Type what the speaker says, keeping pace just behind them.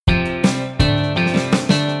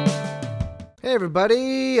Hey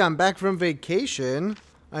everybody, I'm back from vacation.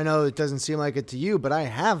 I know it doesn't seem like it to you, but I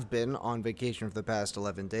have been on vacation for the past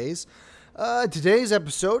 11 days. Today's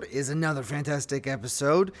episode is another fantastic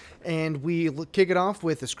episode, and we kick it off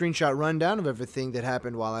with a screenshot rundown of everything that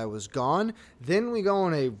happened while I was gone. Then we go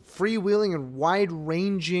on a freewheeling and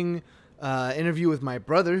wide-ranging interview with my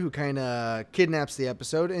brother, who kind of kidnaps the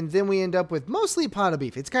episode, and then we end up with mostly pot of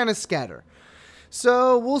beef. It's kind of scatter.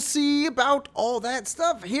 So we'll see about all that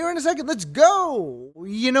stuff here in a second. Let's go.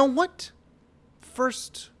 You know what?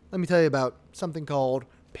 First, let me tell you about something called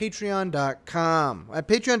patreon.com. At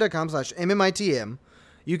patreon.com/MMITM,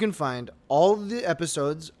 you can find all of the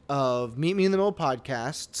episodes of Meet Me in the Middle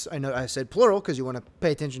podcasts. I know I said plural because you want to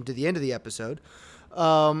pay attention to the end of the episode.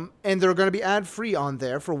 And they're going to be ad-free on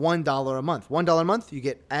there for $1 a month. $1 a month, you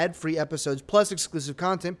get ad-free episodes plus exclusive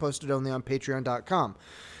content posted only on patreon.com.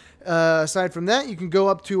 Aside from that, you can go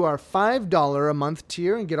up to our $5 a month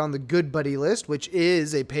tier and get on the Good Buddy list, which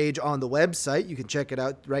is a page on the website. You can check it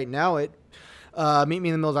out right now at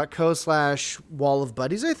meetmeinthemiddle.co/wall of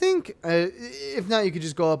buddies, I think. If not, you could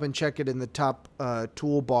just go up and check it in the top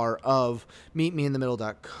toolbar of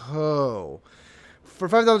meetmeinthemiddle.co. For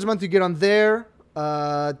 $5 a month, you get on there.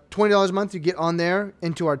 $20 a month, you get on there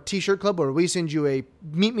into our t-shirt club, where we send you a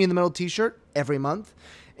Meet Me in the Middle t-shirt every month.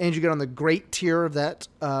 And you get on the great tier of that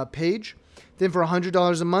page. Then for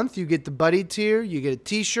 $100 a month, you get the buddy tier, you get a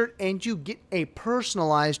t-shirt, and you get a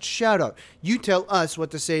personalized shout-out. You tell us what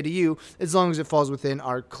to say to you, as long as it falls within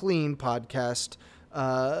our clean podcast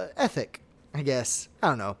ethic, I guess. I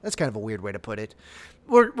don't know. That's kind of a weird way to put it.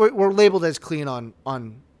 We're labeled as clean on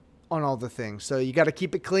all the things, so you got to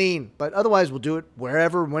keep it clean. But otherwise, we'll do it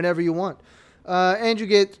wherever, whenever you want. And you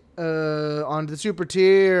get onto the super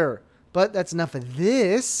tier. But that's enough of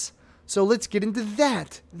this, so let's get into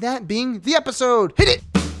that. That being the episode. Hit it!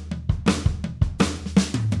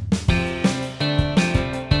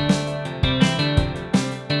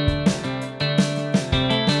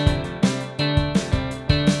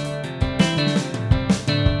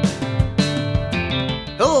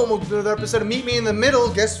 Hello, and welcome to another episode of Meet Me in the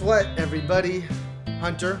Middle. Guess what, everybody?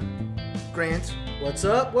 Hunter, Grant, what's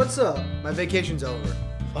up? What's up? My vacation's over.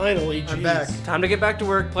 Finally, geez. I'm back. Time to get back to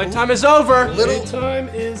work. Playtime is over. Playtime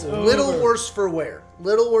is over. Little worse for wear.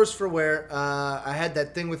 I had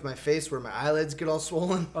that thing with my face where my eyelids get all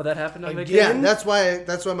swollen. Oh, that happened on Yeah, vacation? that's why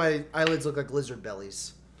my eyelids look like lizard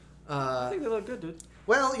bellies. I think they look good, dude.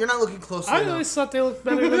 Well, you're not looking closely I enough. always thought they looked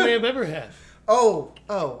better than they have ever had. Oh,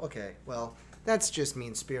 okay. Well, that's just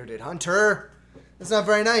mean-spirited, Hunter. That's not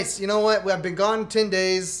very nice. You know what? I've been gone 10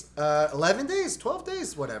 days, 11 days, 12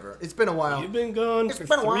 days, whatever. It's been a while. You've been gone for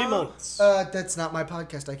 3 months. That's not my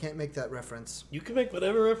podcast. I can't make that reference. You can make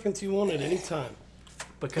whatever reference you want at any time.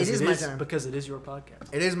 Because it is my time. Because it is your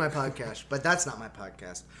podcast. It is my podcast, but that's not my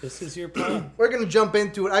podcast. This is your pod. We're going to jump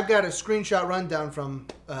into it. I've got a screenshot rundown from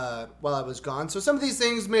while I was gone. So some of these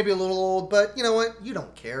things may be a little old, but you know what? You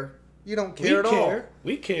don't care. You don't care at all.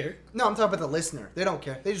 We care. No, I'm talking about the listener. They don't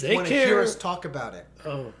care. They just want to care. hear us talk about it.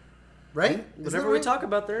 Oh. Right? Whenever we talk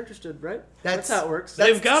about, they're interested, right? That's how it works.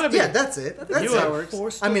 They've got to be. Yeah, that's it. That's how it it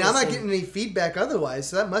works. I mean, I'm not getting any feedback otherwise,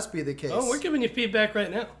 so that must be the case. Oh, we're giving you feedback right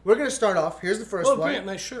now. We're going to start off. Here's the first one. Grant,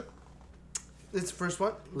 nice shirt. It's the first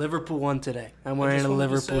one. Liverpool won today. I'm wearing a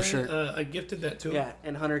Liverpool shirt. I gifted that to him. Yeah,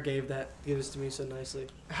 and Hunter gave this to me so nicely.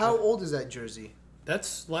 How old is that jersey?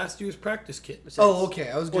 That's last year's practice kit. Oh,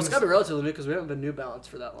 okay. Well, it's got to be relatively new because we haven't been New Balance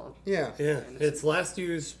for that long. Yeah. Yeah, it's last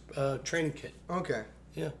year's training kit. Okay.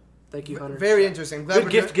 Yeah. Thank you, Hunter. Very interesting.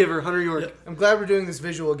 Good gift giver, Hunter York. Yep. I'm glad we're doing this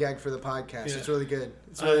visual gag for the podcast. Yeah. It's really good.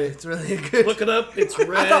 It's really good. Look it up. It's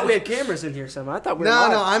red. I thought we had cameras in here somehow. I thought we were No,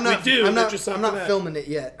 live. I'm not. We do. I'm They're not, just I'm not not filming it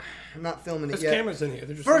yet. I'm not filming it There's yet. cameras in here.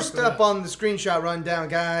 They're just First not up on the screenshot rundown,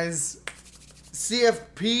 guys.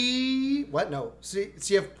 CFP. What? No.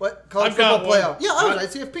 CF. What? College I've got football one. playoff. Yeah, I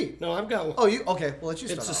was right. CFP. No, I've got one. Oh, you? Okay. Well, let's you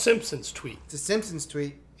start It's a off. Simpsons tweet. It's a Simpsons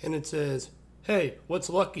tweet. And it says, "Hey, what's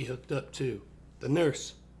Lucky hooked up to? The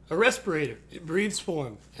nurse. A respirator. It breathes for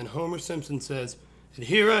him." And Homer Simpson says, "And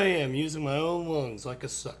here I am using my own lungs like a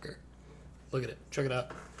sucker." Look at it. Check it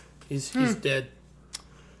out. He's dead.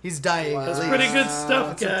 He's dying. Wow. That's pretty good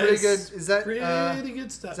stuff, That's guys. pretty good. Is that pretty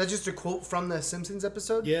good stuff? Is that just a quote from the Simpsons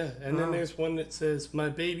episode? Yeah, and then there's one that says, "My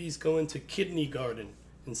baby's going to kidney garden,"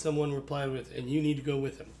 and someone replied with, "And you need to go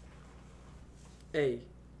with him." Hey.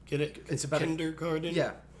 Get it? It's about kindergarten.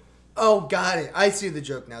 Yeah. Oh, got it. I see the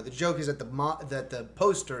joke now. The joke is that the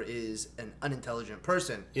poster is an unintelligent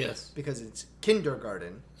person. Yes. Because it's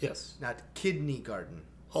kindergarten, Yes. not kidney garden.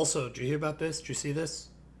 Also, did you hear about this? Did you see this?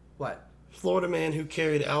 What? Florida man who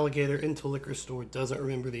carried alligator into liquor store doesn't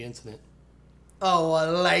remember the incident. Oh, a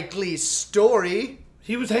likely story.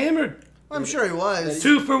 He was hammered. I'm sure he was.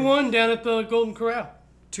 2 for 1 down at the Golden Corral.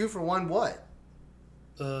 2 for 1 what?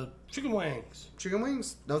 Chicken wings. Chicken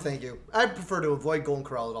wings? No, thank you. I prefer to avoid Golden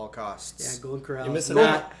Corral at all costs. Yeah, Golden Corral. You're missing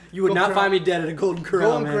out. You would Golden not Corral. find me dead at a Golden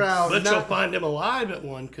Corral, Golden man. Corral. But not- you'll find him alive at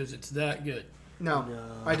one because it's that good. No,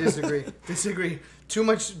 I disagree. Too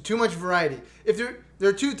much variety. If there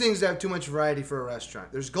are 2 things that have too much variety for a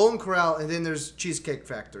restaurant. There's Golden Corral and then there's Cheesecake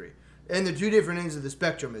Factory. And they're 2 different ends of the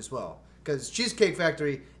spectrum as well. Because Cheesecake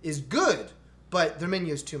Factory is good, but their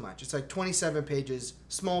menu is too much. It's like 27 pages,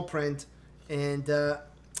 small print, and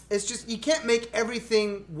it's just, you can't make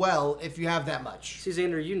everything well if you have that much. See,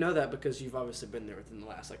 Zander, you know that because you've obviously been there within the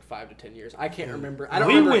last 5 to 10 years. I can't remember. I don't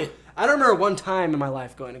remember one time in my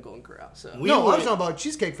life going to Golden Corral. So I was talking about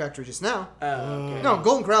Cheesecake Factory just now. okay. No,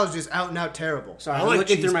 Golden Corral is just out and out terrible. Sorry, I I'm like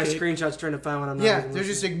looking through my cheesecake. screenshots trying to find one. I'm not Yeah, even they're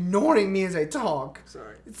just listening. ignoring me as I talk.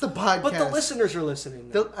 Sorry. It's the podcast. But the listeners are listening.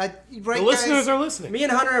 though. Right, Listeners guys? are listening. Me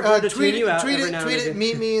and Hunter have heard to Tweet tune you out tweet every it, now tweet and it, again.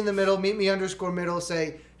 meet me in the middle, meet me _middle,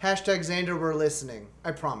 say, #Xander, we're listening.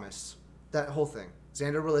 I promise. That whole thing.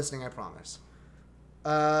 Xander, we're listening, I promise.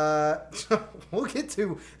 We'll get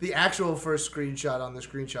to the actual first screenshot on the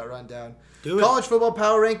screenshot rundown. Do it. College football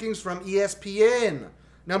power rankings from ESPN.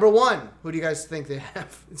 Number 1, who do you guys think they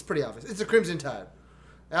have? It's pretty obvious. It's the Crimson Tide.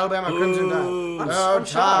 Alabama Crimson Tide. I'm The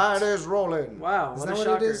shocked. tide is rolling. Wow, Isn't what that a what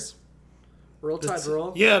shocker. it is? Roll Tide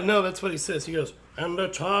roll. Yeah, no, that's what he says. He goes, and the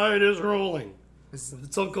tide is rolling.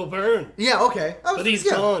 It's Uncle Vern. Yeah, okay. But he's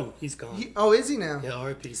gone. He's gone. Is he now? Yeah,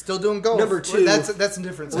 R.I.P. Still doing golf. Number 2. That's a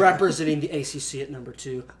different thing. Representing the ACC at number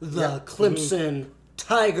 2, the Clemson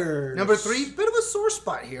Tigers. Number 3, bit of a sore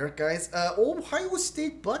spot here, guys. Ohio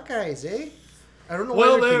State Buckeyes, eh? I don't know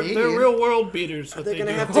Well, why they're Canadian. real world beaters. What They're they going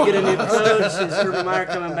to do. have to get a new coach. Is Urban Meyer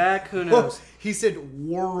coming back? Who knows? He said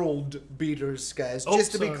world beaters, guys. Oh,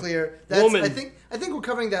 Just to be sorry. clear, that's, Woman. I think we're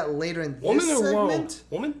covering that later in Woman this or segment. world?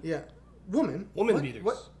 Woman? Yeah, woman. Woman What- beaters.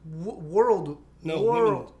 What? World? No,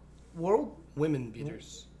 world. World? Women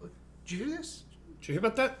beaters. Did you hear this? Did you hear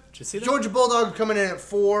about that? Did you see that? Georgia Bulldogs coming in at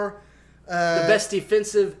 4. The best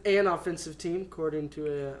defensive and offensive team, according to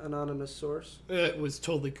an anonymous source. It was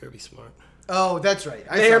totally Kirby Smart. Oh, that's right.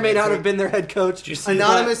 I May saw or may that not too. have been their head coach. Did you see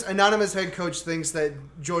that? Anonymous head coach thinks that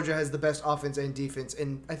Georgia has the best offense and defense.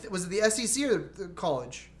 And was it the SEC or the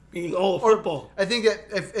college? In all of football. I think that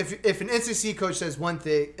if an SEC coach says one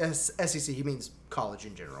thing, SEC, he means college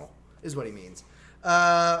in general, is what he means.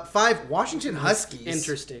 5, Washington Huskies.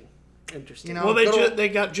 Interesting. You know, Well, good old- they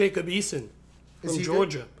got Jacob Eason Is from he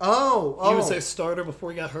Georgia. good? Oh. He was their starter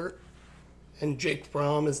before he got hurt. And Jake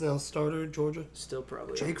Fromm is now starter at Georgia. Still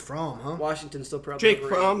probably. Jake Fromm, huh? Washington still probably. Jake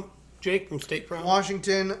overrated. Fromm. Jake from State Farm.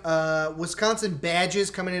 Washington, Wisconsin Badgers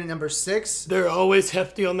coming in at number 6. They're always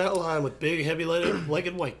hefty on that line with big,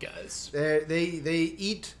 heavy-legged white guys. They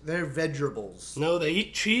eat their vegetables. No, they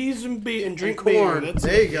eat cheese and drink corn. beer. That's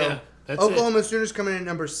There it. you go. Yeah, that's Oklahoma Sooners coming in at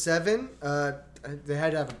number 7. They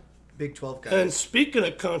had to have a Big 12 guy. And speaking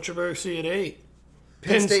of controversy at 8,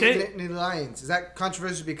 Penn State, State. Nittany Lions. Is that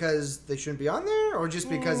controversial because they shouldn't be on there, or just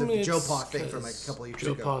because of the Joe Pa thing from like a couple of years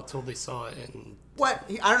Joe ago? Pa totally saw it, and What?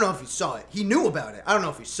 I don't know if he saw it. He knew about it. I don't know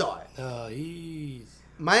if he saw it. he's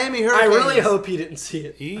Miami I Hurricanes. really hope he didn't see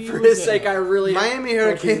it. He For was his in sake, on I really Miami hope he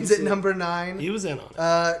Hurricanes didn't at see number 9. he was in on it.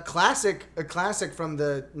 A classic from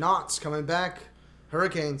the Knots coming back.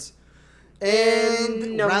 Hurricanes. And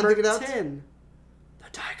And number rounding it out, 10, the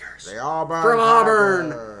Tigers. the Auburn From Auburn.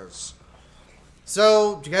 Tigers.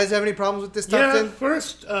 So, do you guys have any problems with this top Yeah, 10?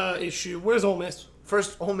 first issue. Where's Ole Miss?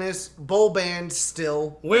 First, Ole Miss bowl band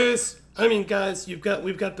still. Guys, we've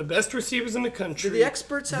got the best receivers in the country. Do the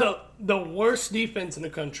experts have? the worst defense in the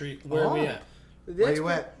country? Where are we at? Do the Where you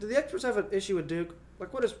expert- at? Do the experts have an issue with Duke?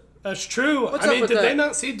 Like, what is That's true. What's up with did that? they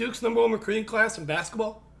not see Duke's #1 recruiting class in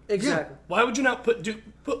basketball? exactly? Why would you not put Duke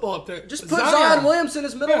football up there? Just put Zion Williamson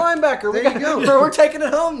as middle linebacker. There you go. We're taking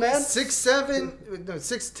it home, man. 6'7", no,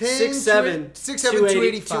 6'10", 6'7",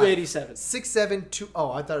 285. 287. 6'7", 2.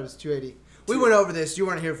 Oh, I thought it was 280. We went over this. You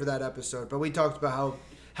weren't here for that episode, but we talked about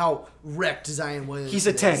how wrecked Zion Williamson He's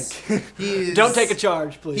a is. tank. He is. Don't take a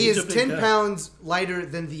charge, please. He He's is a big 10 guy. pounds lighter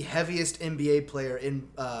than the heaviest NBA player in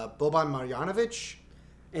Boban Marjanovic.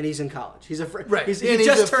 And he's in college. He's a Right. he And he's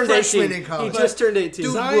just a turned freshman 18. in college. He just turned 18.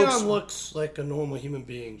 Dude, Zion looks like a normal human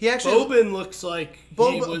being. He actually- Boban looks like he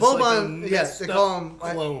was Boban, like a yes, they messed call up him.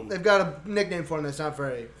 clone. They've got a nickname for him that's not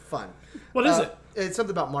very fun. What is it? It's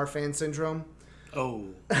something about Marfan syndrome. Oh,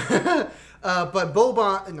 But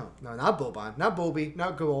Boban, no, not Boban, not Bobby,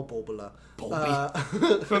 not good old Bobola.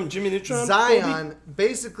 from Jimmy Neutron. Zion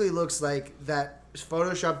basically looks like that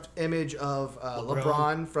photoshopped image of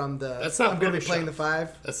LeBron from the. That's not I'm going to be Photoshopped. playing the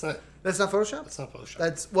 5. That's not. That's not Photoshop? That's not Photoshop.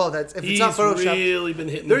 That's if He's it's not Photoshop. really been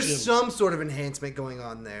hitting the gym. There's some sort of enhancement going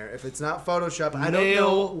on there. If it's not Photoshop, I don't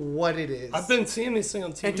know what it is. I've been seeing this thing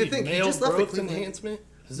on TV. And to think, male he just left growth Cleveland. enhancement.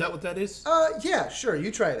 Is that what that is? Yeah, sure. You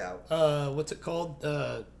try it out. What's it called?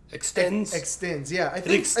 Extends. Extends. Yeah, I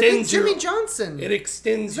extends think Jimmy your- Johnson. It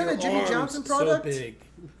extends Is that your a Jimmy arms Johnson product? so big.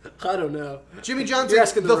 I don't know. Jimmy Johnson, You're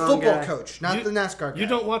asking the the wrong football guy. coach, not the NASCAR guy. You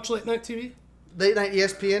don't watch late night TV? Late night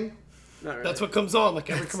ESPN. Not really. That's what comes on like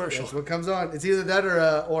every commercial. That's what comes on. It's either that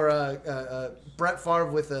or a Brett Favre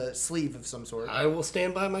with a sleeve of some sort. I will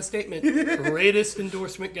stand by my statement. Greatest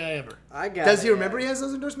endorsement guy ever. I got Does he remember he has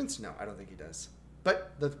those endorsements? No, I don't think he does.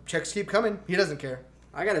 But the checks keep coming. He doesn't care.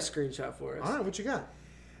 I got a screenshot for us. All right, what you got?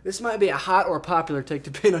 This might be a hot or popular take,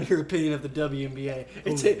 depending on your opinion of the WNBA.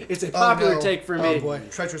 It's a popular take for me. Oh boy,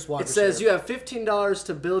 treacherous water. It says share. you have $15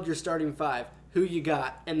 to build your starting five. Who you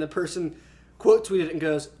got? And the person quote tweeted it and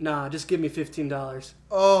goes, "Nah, just give me $15."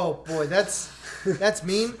 Oh boy, that's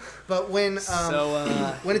mean. But when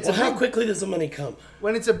when it's How quickly does the money come?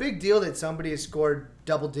 when it's a big deal that somebody has scored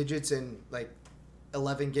double digits in like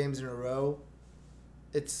 11 games in a row,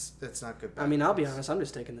 that's not good. I mean, I'll be honest. I'm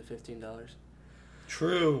just taking the $15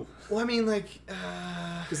 True. Well, I mean, like,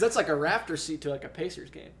 because that's like a Raptor seat to like a Pacers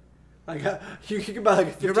game. Like you can buy like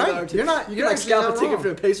a $15 You're right. ticket. You're not- You you're can like actually scalp a not ticket wrong. for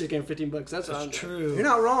a Pacers game, $15. That's what I'm doing. True. you're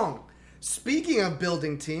not wrong. Speaking of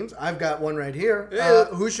building teams, I've got one right here. Yeah.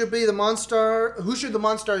 Who should the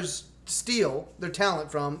Monstars steal their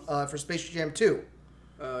talent from for Space Jam 2?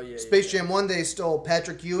 Oh yeah. Space Jam 1, they stole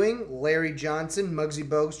Patrick Ewing, Larry Johnson, Muggsy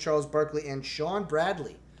Bogues, Charles Barkley, and Sean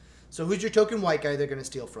Bradley. So who's your token white guy they're going to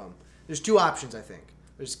steal from? There's two options, I think.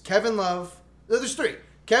 There's Kevin Love. No, there's three.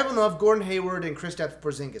 Kevin Love, Gordon Hayward, and Kristaps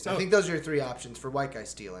Porzingis. I think those are your three options for white guy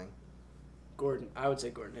stealing. Gordon. I would say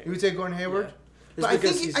Gordon Hayward. You would say Gordon Hayward? Yeah. But I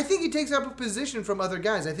because think he takes up a position from other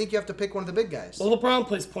guys. I think you have to pick one of the big guys. Well, LeBron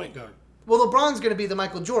plays point guard. Well, LeBron's going to be the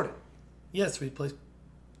Michael Jordan. Yes, he plays.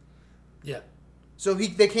 Yeah. So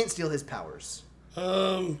they can't steal his powers.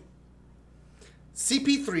 Um.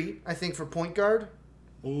 CP3, I think, for point guard.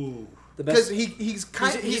 Ooh. the Because best. he's He's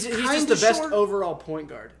kind just the of best short. overall point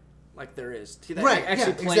guard. Like there is. He Right,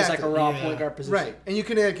 actually yeah, plays like exactly. a raw Yeah. point guard position. Right, and you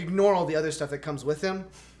can ignore all the other stuff that comes with him.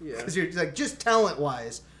 Yeah. Because you're like, just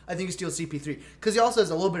talent-wise, I think you steal CP3. Because he also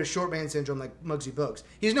has a little bit of short man syndrome like Muggsy Bogues.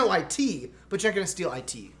 He's no IT, but you're not going to steal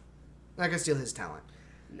IT. You're not going to steal his talent.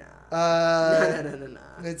 Nah. Nah. Nah.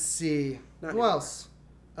 Let's see. Not Who anymore. else?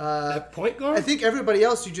 At point guard? I think everybody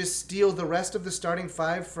else, you just steal the rest of the starting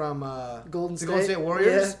five from the Golden State? State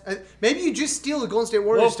Warriors. Maybe you just steal the Golden State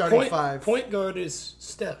Warriors starting five. Point guard is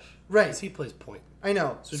Steph. Right. 'Cause he plays point. I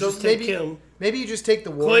know. So just take him. Maybe you just take the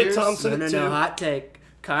Warriors. Thompson. No. Hot take.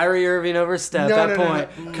 Kyrie Irving over Steph. No, that no,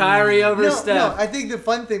 point. no. Kyrie over No, Steph. I think the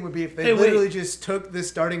fun thing would be if they Hey, wait. literally just took the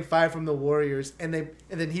starting five from the Warriors and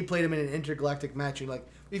then he played him in an intergalactic match. You're like,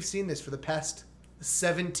 we've seen this for the past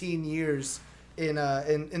 17 years in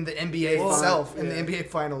the NBA itself, in the NBA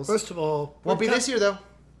Finals. First of all, Won't be this year though.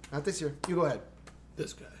 Not this year. You go ahead.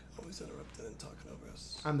 This guy always interrupting and talking over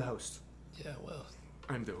us. I'm the host. Yeah, well,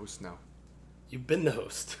 I'm the host now. you've been the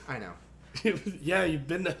host. I know. Yeah, you've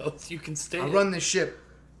been the host. You can stay. I run this ship.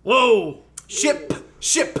 Whoa! Ship.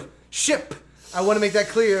 I want to make that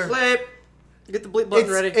clear. Bleep. Get the bleep button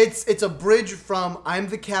ready. It's a bridge from I'm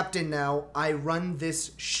the captain now. I run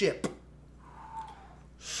this ship.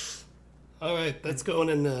 All right, that's going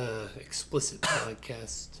in the explicit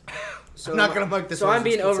podcast. So I'm not gonna mark this. So one I'm as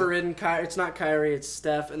being explicit. overridden. It's not Kyrie. It's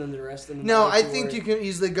Steph, and then the rest. And No, I think you can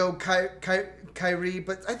easily go Kyrie,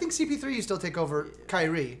 but I think CP3 you still take over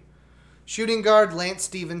Kyrie. Shooting guard Lance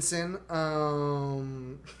Stevenson.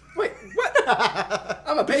 Wait, what?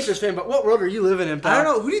 I'm a Pacers fan, but what world are you living in, pal? I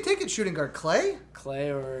don't know. Who do you take at shooting guard? Clay? Clay,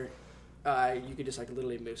 or you could just like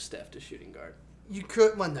literally move Steph to shooting guard. You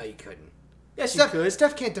could. Well, no, you couldn't. Yes, Steph, you could.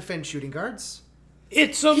 Steph can't defend shooting guards.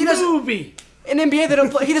 It's a He doesn't- movie. In NBA, they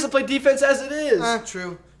don't play. He doesn't play defense as it is.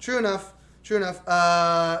 True. True enough.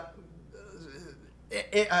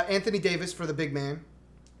 Anthony Davis for the big man.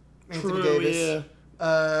 Anthony True, Davis.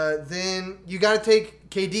 yeah. Then you got to take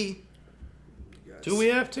KD. Do we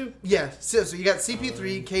have to? Yeah. So you got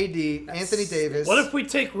CP3, KD, Anthony Davis. What if we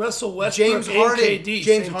take Russell Westbrook James and Harden? KD?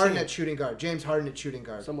 James same Harden team? at shooting guard. James Harden at shooting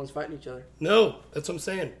guard. Someone's fighting each other. No, that's what I'm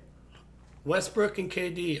saying. Westbrook and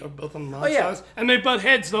KD are both on the Monstars, yeah. and they butt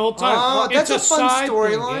heads the whole time. Oh, that's it's a fun side thing,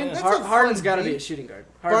 storyline. yeah. That's a Harden's fun got to be beat. at shooting guard.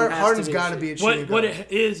 Harden's got to be at shooting What guard.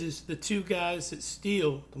 it is the two guys that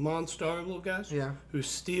steal, the Monstar little guys, Yeah. who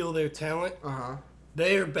steal their talent. Uh-huh.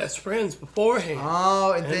 They are best friends beforehand.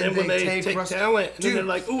 Oh, and and then when they take take Russell- talent, and Dude, then they're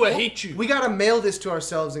like, "Ooh, I hate you." We got to mail this to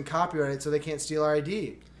ourselves and copyright it so they can't steal our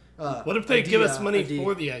ID. What if they give us money idea.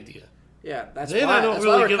 for the idea? Yeah, that's Then why. I don't that's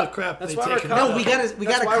really why give we're a crap. That's They why take we're it No, out. we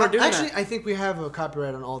gotta. why we're doing Actually, that. I think we have a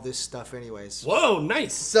copyright on all this stuff, anyways. Whoa,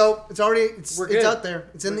 nice. So it's already it's good. out there.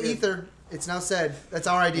 It's in We're the good. ether. It's now said. That's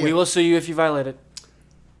our idea. We will sue you if you violate it.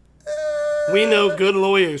 We know good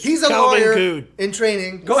lawyers. He's a Calvin lawyer Good. in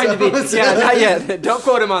training. Going to be. Yeah, not yet. Don't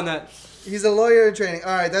quote him on that. He's a lawyer in training.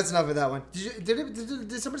 All right, that's enough of that one.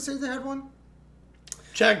 Did somebody say they had one?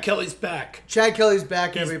 Chad Kelly's back. Chad Kelly's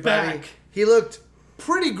back, He's everybody. back. He looked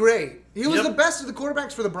pretty great. He was Yep. the best of the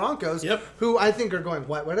quarterbacks for the Broncos. Yep. Who I think are going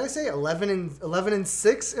what did I say?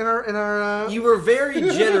 11-6 in our You were very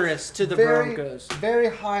generous to the Broncos. Very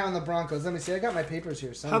high on the Broncos. Let me see. I got my papers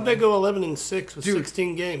here somewhere. How'd they go 11-6 with Dude.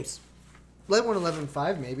 16 games? Let one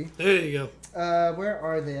 11-5 maybe. There you go. Where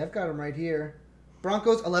are they? I've got them right here.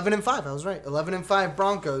 Broncos 11-5. I was right. 11-5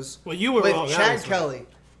 Broncos. Well, you were with wrong. I Chad was right. Kelly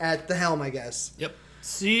at the helm, I guess. Yep.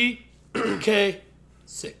 CK6.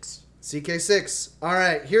 CK6. All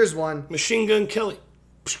right, here's one. Machine Gun Kelly.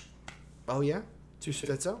 Oh yeah, Too soon.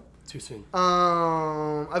 is that so? Too soon.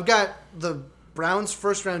 I've got the Browns'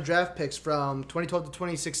 first-round draft picks from 2012 to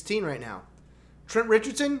 2016 right now. Trent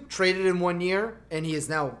Richardson traded in 1 year, and he is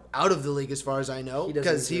now out of the league as far as I know. He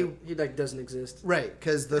doesn't exist. Right,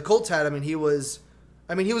 because the Colts had him, and he was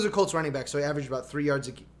a Colts running back, so he averaged about 3 yards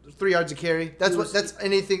a carry. That's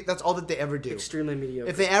all that they ever do. Extremely mediocre.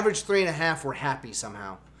 If they average 3.5, we're happy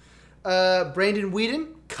somehow. Brandon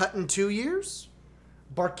Whedon cut in 2 years.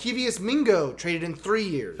 Barkevius Mingo traded in 3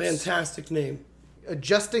 years. Fantastic name.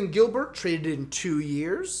 Justin Gilbert traded in 2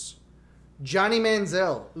 years. Johnny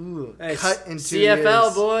Manziel, cut in 2 years.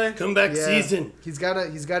 CFL boy. Comeback season. He's got to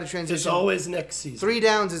transition. There's always next season. 3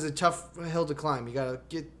 downs is a tough hill to climb. You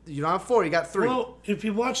don't have 4, you got 3. Well, if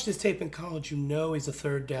you watch this tape in college, you know he's a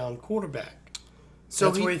third down quarterback. So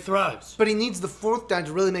That's where he thrives. But he needs the 4th down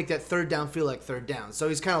to really make that 3rd down feel like 3rd down. So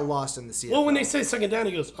he's kind of lost in the CFL. Well, when they say second down,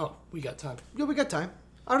 he goes, "Oh, we got time. Yeah, we got time.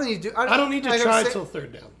 I don't need to try until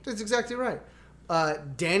third down." That's exactly right.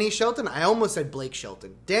 Danny Shelton. I almost said Blake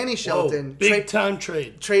Shelton. Danny Shelton. Big time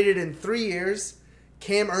trade. Traded in 3 years.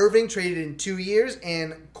 Cam Irving traded in 2 years.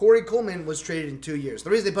 And Corey Coleman was traded in 2 years. The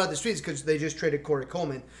reason they put out the streets is because they just traded Corey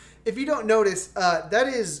Coleman. If you don't notice,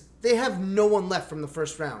 they have no one left from the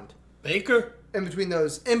first round. Baker. In between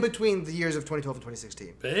the years of 2012 and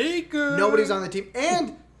 2016. Baker. Nobody's on the team.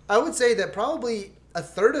 And I would say that probably a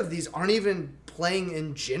third of these aren't even playing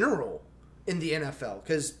in general in the NFL.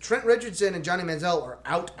 Because Trent Richardson and Johnny Manziel are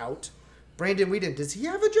out. Brandon Whedon, does he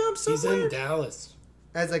have a job somewhere? He's in Dallas.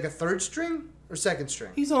 As like a 3rd string or 2nd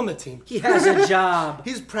string? He's on the team. He has a job.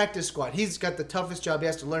 He's practice squad. He's got the toughest job. He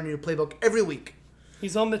has to learn a new playbook every week.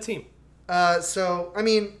 He's on the team.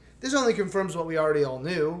 This only confirms what we already all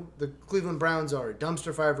knew. The Cleveland Browns are a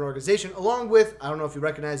dumpster fire of an organization, along with, I don't know if you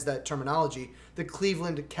recognize that terminology, the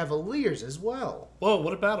Cleveland Cavaliers as well. Whoa,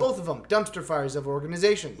 what about him? Both of them, dumpster fires of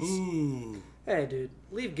organizations. Hey, dude,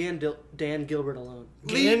 leave Dan Gilbert alone.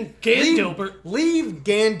 Gilbert. Leave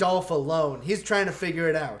Gandalf alone. He's trying to figure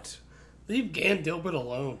it out. Leave Gilbert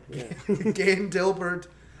alone. Yeah. Gilbert.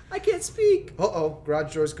 I can't speak. Uh-oh,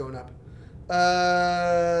 garage door's going up.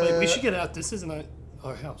 Wait, we should get out. This isn't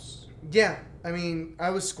our house. Yeah, I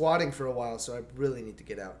was squatting for a while, so I really need to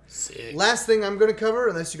get out. Sick. Last thing I'm going to cover,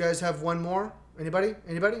 unless you guys have one more. Anybody?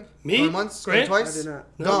 Me? Going once? Grant? Going twice? I do not.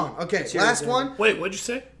 No. Gone. Okay, It's yours, last Dan. one. Wait, what'd you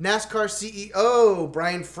say? NASCAR CEO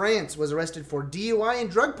Brian France was arrested for DUI and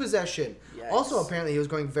drug possession. Yikes. Also, apparently, he was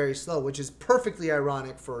going very slow, which is perfectly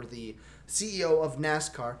ironic for the CEO of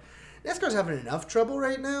NASCAR. NASCAR's having enough trouble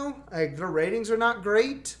right now. Their ratings are not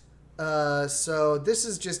great. So this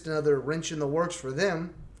is just another wrench in the works for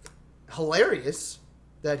them. Hilarious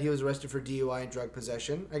that he was arrested for DUI and drug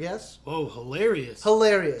possession, I guess. Oh, hilarious.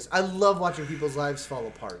 Hilarious. I love watching people's lives fall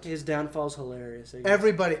apart. His downfall's hilarious. I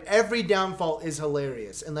guess. Every downfall is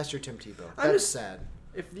hilarious, unless you're Tim Tebow. That's sad.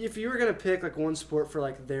 If you were gonna pick like one sport for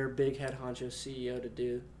like their big head honcho CEO to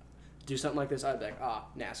do something like this, I'd be like,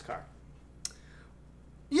 NASCAR.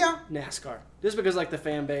 Yeah. NASCAR. Just because like the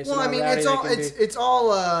fan base. Well, and how rowdy they can be.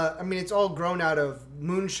 it's all grown out of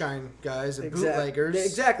moonshine guys and bootleggers.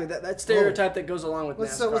 Exactly. That stereotype that goes along with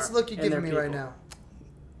NASCAR. What's the look you're and giving me their right people. now?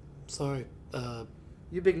 Sorry.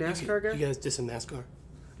 You a big NASCAR guy? You guys dissing NASCAR?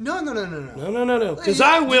 No. No. Because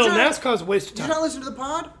I will. NASCAR's a waste of Did time. you not listen to the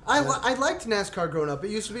pod? I liked NASCAR growing up. It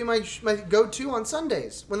used to be my go-to on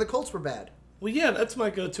Sundays when the Colts were bad. Well, yeah, that's my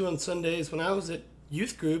go-to on Sundays when I was at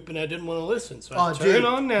youth group and I didn't want to listen. So I turn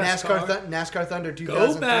on NASCAR. NASCAR Thunder 2003.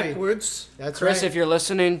 Go backwards. That's Chris, right. if you're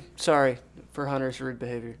listening, sorry for Hunter's rude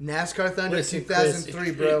behavior. NASCAR Thunder Listen, 2003,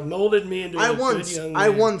 Chris, bro. It molded me into a good young man. I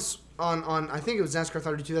once on I think it was NASCAR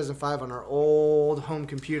Thunder 2005 on our old home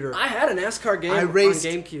computer. I had a NASCAR game I raced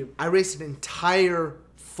on GameCube. I raced an entire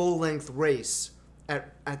full-length race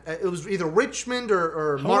at it was either Richmond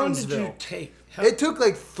or How Martinsville. long did you take? It took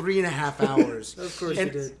like 3.5 hours. Of course you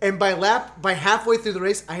did. And by halfway through the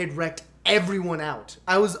race, I had wrecked everyone out.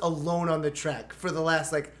 I was alone on the track for the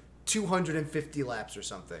last like 250 laps or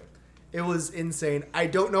something. It was insane. I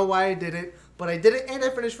don't know why I did it, but I did it and I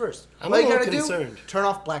finished first. I'm All a you little gotta concerned. do, turn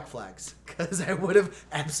off black flags, because I would have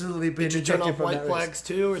absolutely been Did you turn ejected off from white that flags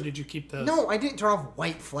too, or did you keep those? race. No, I didn't turn off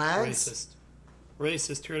white flags.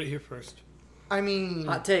 Racist. Heard it here first. I mean,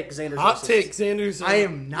 Hot take, Xander's Hot racist. take, Xander's. I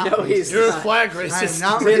am not. No, racist. he's You're a not. flag I racist. am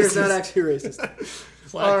not Xander's racist. not actually racist.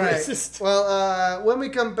 Flag All right. racist. Well, when we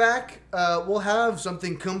come back, we'll have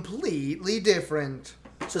something completely different.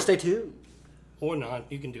 So stay tuned. Or not.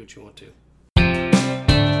 You can do what you want to.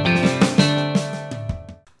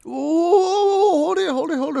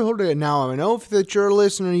 Hold it. Now, I know if that you're a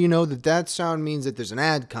listener, you know that sound means that there's an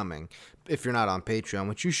ad coming. If you're not on Patreon,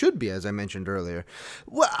 which you should be, as I mentioned earlier.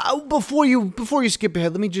 Well, before you skip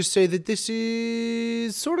ahead, let me just say that this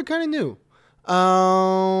is sort of kind of new.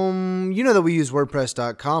 You know that we use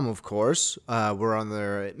WordPress.com, of course. We're on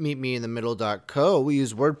there, meetmeinthemiddle.co. We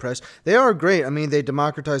use WordPress. They are great. I mean, they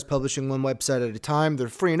democratize publishing one website at a time. They're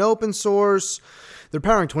free and open source. They're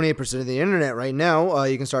powering 28% of the internet right now.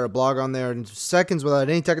 You can start a blog on there in seconds without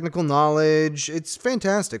any technical knowledge. It's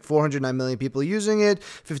fantastic. 409 million people using it.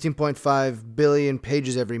 15.5 billion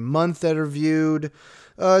pages every month that are viewed.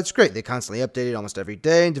 It's great. They constantly update it almost every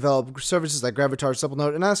day and develop services like Gravatar,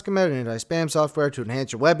 Supplenode, and Askomet, and anti-spam software to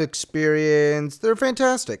enhance your web experience. They're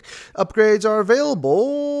fantastic. Upgrades are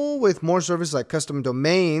available with more services like custom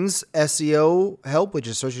domains, SEO help, which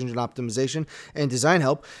is search engine optimization, and design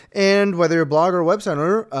help. And whether you're a blogger or website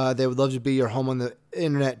owner, they would love to be your home on the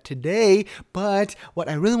internet today. But what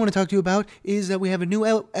I really want to talk to you about is that we have a new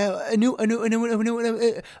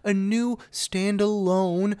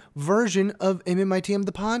standalone version of MMITM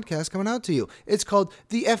the podcast coming out to you. It's called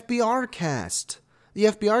the FBR Cast. The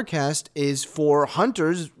FBR Cast is for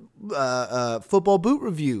Hunter's football boot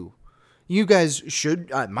review. You guys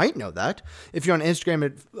might know that. If you're on Instagram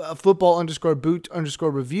at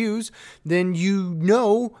football_boot_reviews, then you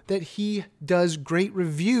know that he does great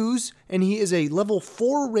reviews, and he is a level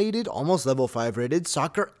 4 rated, almost level 5 rated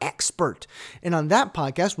soccer expert. And on that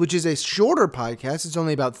podcast, which is a shorter podcast, it's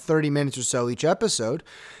only about 30 minutes or so each episode,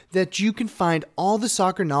 that you can find all the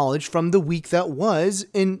soccer knowledge from the week that was,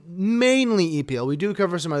 in mainly EPL. We do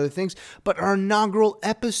cover some other things, but our inaugural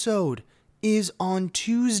episode is on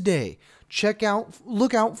Tuesday.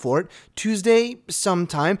 Look out for it. Tuesday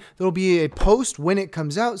sometime. There'll be a post when it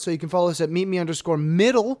comes out, so you can follow us at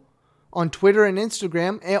meetme_middle on Twitter and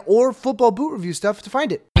Instagram, or Football Boot Review stuff to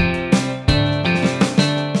find it.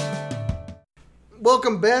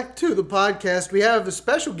 Welcome back to the podcast. We have a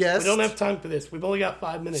special guest. We don't have time for this. We've only got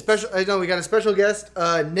 5 minutes. We got a special guest.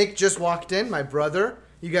 Nick just walked in, my brother.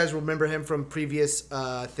 You guys remember him from previous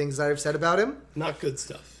things that I've said about him. Not good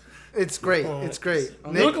stuff. It's great. It's great.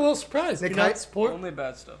 You look a little surprised. Nick, You not support? Only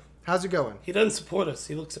bad stuff. How's it going? He doesn't support us.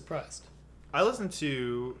 He looks surprised. I listened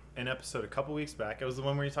to an episode a couple weeks back. It was the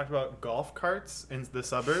one where you talked about golf carts in the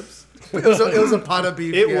suburbs. It was a pot of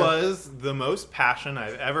beef. It was the most passion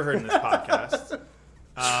I've ever heard in this podcast.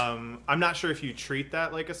 I'm not sure if you treat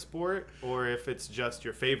that like a sport or if it's just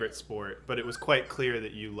your favorite sport, but it was quite clear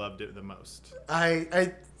that you loved it the most.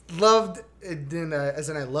 I loved it, as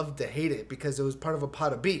in I loved to hate it, because it was part of a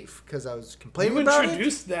pot of beef, because I was complaining about it. You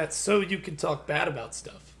introduced that so you could talk bad about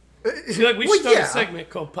stuff. See, like we should start a segment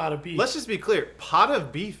called Pot of Beef. Let's just be clear. Pot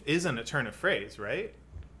of beef isn't a turn of phrase, right?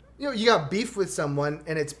 You know, you got beef with someone,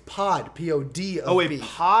 and it's pod, P-O-D of beef. A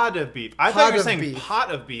pod of beef. I thought you were saying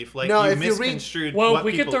pot of beef, like you misconstrued well, what if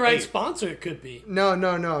we people get the right ate. sponsor, it could be. No.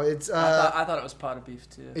 It's I thought it was pot of beef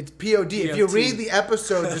too. it's P-O-D. If you read the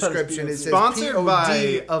episode description, it says Sponsored P-O-D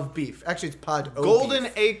by of beef. Actually, it's pod o Golden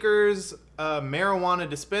beef. Acres Marijuana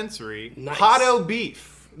Dispensary. Nice. Pot o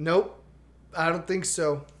beef. Nope, I don't think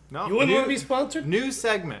so. No, You wouldn't want to be sponsored? New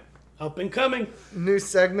segment. Up and coming. New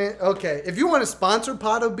segment. Okay, if you want to sponsor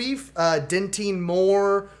pot of beef, Dentine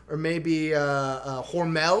Moore, or maybe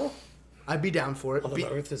Hormel, I'd be down for it. What on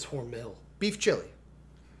earth is Hormel? Beef chili.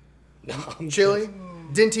 No, Chili.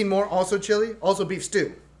 Dentine Moore, also chili. Also beef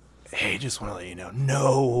stew. Hey, just want to let you know,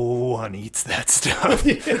 no one eats that stuff.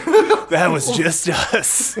 That was just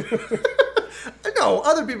us. No,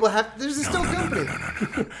 other people have. There's a still company.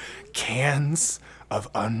 No. Cans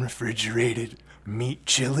of unrefrigerated meat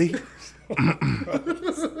chili.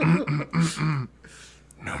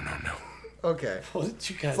 No. Okay. What did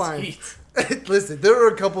you guys Fine. eat? Listen, there were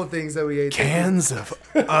a couple of things that we ate. Cans of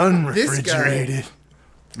unrefrigerated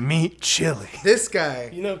meat chili. This guy.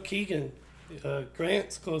 You know, Keegan,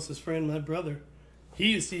 Grant's closest friend, my brother,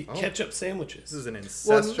 He used to eat ketchup sandwiches. This is an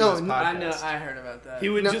incestuous podcast. I know. I heard about that. He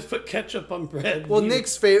would just put ketchup on bread. Well,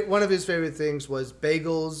 Nick's one of his favorite things was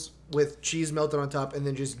bagels with cheese melted on top and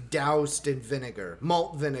then just doused in vinegar,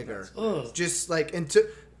 malt vinegar. Just like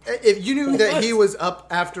if you knew that he was up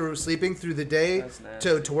after sleeping through the day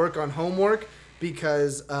to work on homework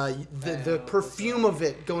because the perfume of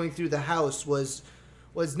it going through the house was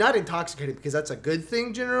not intoxicating because that's a good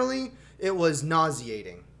thing generally. It was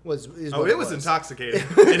nauseating. It was intoxicating,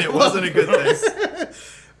 and it wasn't a good thing.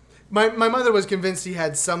 My mother was convinced he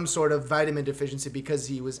had some sort of vitamin deficiency because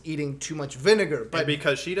he was eating too much vinegar. But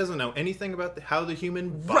because she doesn't know anything about how the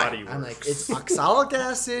human body works. I'm like, it's oxalic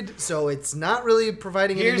acid, so it's not really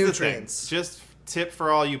providing any nutrients. The thing. Just tip for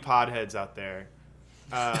all you podheads out there.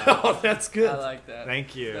 Oh, that's good. I like that.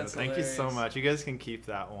 Thank you. That's Thank hilarious. you so much. You guys can keep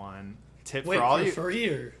that one. Tip Wait, for all for you. free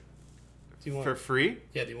or... Do you want, for free?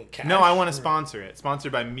 Yeah, do you want cash? No, I want to sponsor it.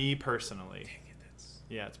 Sponsored by me personally. Dang it,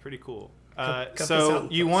 yeah, it's pretty cool. Cut So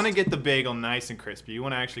you want to get the bagel nice and crispy. You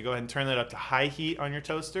want to actually go ahead and turn that up to high heat on your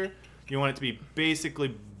toaster. You want it to be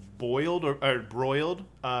basically boiled or broiled.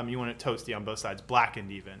 You want it toasty on both sides,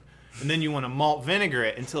 blackened even. And then you want to malt vinegar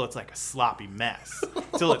it until it's like a sloppy mess.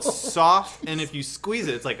 Until it's soft, and if you squeeze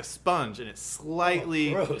it, it's like a sponge, and it's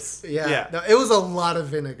slightly... gross. Yeah. No, it was a lot of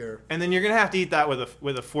vinegar. And then you're going to have to eat that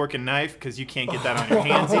with a fork and knife because you can't get that on your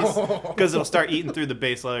handsies because it'll start eating through the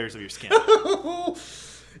base layers of your skin.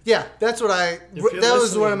 Yeah, that's what that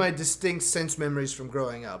was one of my distinct sense memories from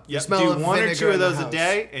growing up. Yeah, do one or two of those a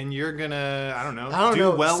day, and you're going to, I don't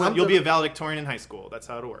know, well. You'll be a valedictorian in high school. That's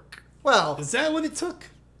how it'll work. Well... Is that what it took?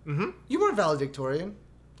 Mm-hmm. You weren't valedictorian.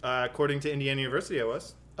 According to Indiana University, I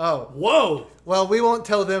was. Oh. Whoa! Well, we won't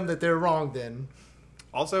tell them that they're wrong then.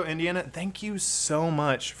 Also, Indiana, thank you so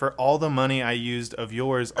much for all the money I used of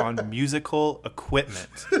yours on musical equipment.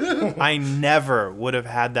 I never would have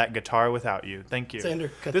had that guitar without you. Thank you. Zander,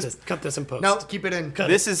 cut this in post. No, keep it in.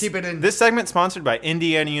 Keep it in. This segment's sponsored by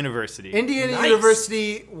Indiana University. Indiana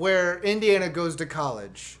University, where Indiana goes to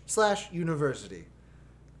college / university.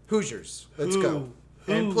 Hoosiers. Let's go.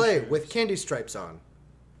 And play with candy stripes on.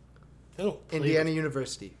 They don't play Indiana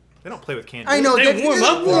University. They don't play with candy. I know. They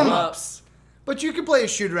warm-ups. But you can play a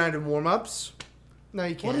shoot-around in warm-ups. No,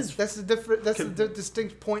 you can't. That's the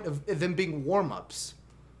distinct point of them being warm-ups.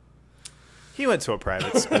 He went to a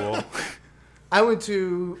private school. I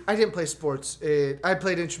didn't play sports. I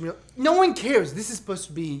played intramural. No one cares. This is supposed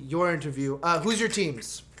to be your interview. Who's your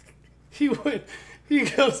teams? He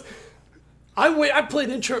goes, I played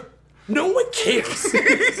intro. No one cares.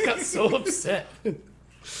 He got so upset.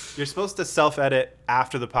 You're supposed to self-edit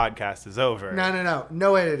after the podcast is over. No.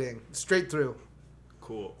 No editing. Straight through.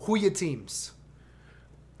 Cool. Who are your teams?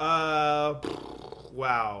 Wow.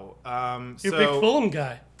 You're a big Fulham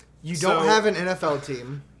guy. You don't have an NFL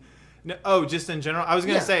team. No, just in general. I was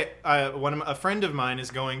going to say, a friend of mine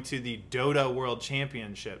is going to the Dota World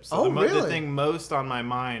Championships. So really? The thing most on my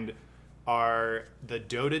mind are the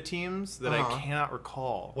Dota teams that I cannot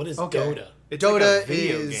recall. What is Dota? It's Dota like a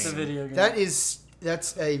video is game. It's a video game.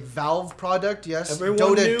 That's a Valve product, yes. Everyone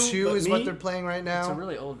Dota 2 is what they're playing right now. It's a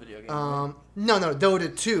really old video game. Right? No,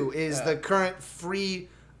 Dota 2 is the current free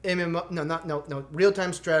MMO,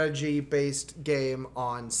 real-time strategy-based game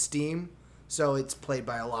on Steam. So it's played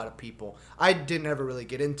by a lot of people. I didn't ever really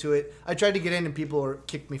get into it. I tried to get in and people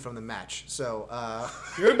kicked me from the match. So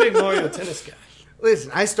You're a big Mario Tennis guy.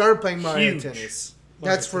 Listen, I started playing Mario Tennis.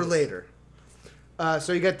 That's for later.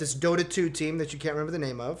 So you got this Dota 2 team that you can't remember the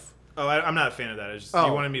name of. Oh, I'm not a fan of that. It's just,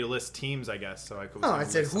 you wanted me to list teams, I guess, so I could. I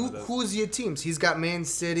said who's your teams? He's got Man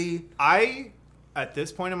City. I, at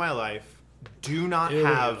this point in my life, do not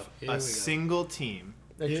have a single team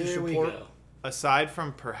that you support. Aside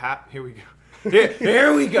from perhaps here we go.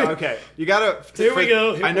 Here we go. Okay, you gotta. Here we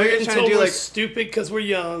go. I know you're trying to do like stupid because we're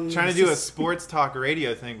young. Trying to do a sports talk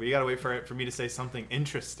radio thing, but you gotta wait for me to say something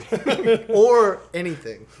interesting or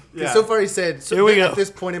anything. Yeah. So far, he said. So at this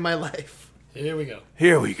point in my life. Here we go.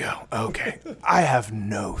 Here we go. Okay, I have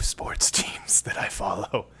no sports teams that I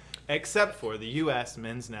follow. Except for the U.S.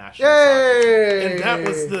 men's national soccer team. And that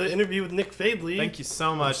was the interview with Nick Faidley. Thank you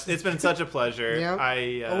so much. It's been such a pleasure. Yeah.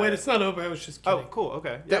 Oh, wait, it's not over. I was just kidding. Oh, cool.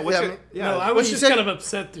 Okay. No, I was just kind of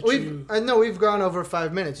upset that you... I know we've gone over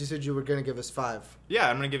 5 minutes. You said you were going to give us 5. Yeah,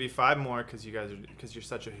 I'm going to give you 5 more because you're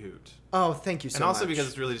such a hoot. Oh, thank you so much. And also because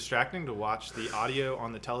it's really distracting to watch the audio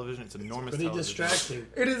on the television. It's enormous television. Distracting.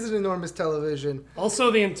 It is an enormous television.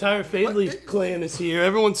 Also, the entire Faidley clan is here.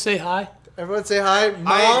 Everyone say hi. Everyone say hi.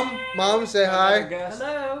 Mom, say hi.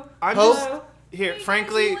 Hello. Hope. Here,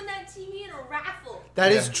 frankly... You won that TV in a raffle.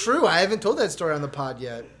 That is true. I haven't told that story on the pod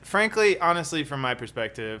yet. Frankly, honestly, from my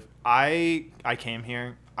perspective, I came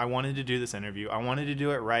here. I wanted to do this interview. I wanted to do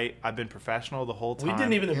it right. I've been professional the whole time. We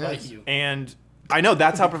didn't even invite you. And I know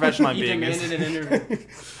that's how professional I'm You being. demanded an interview.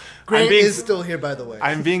 Grant is still here, by the way.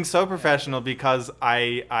 I'm being so professional because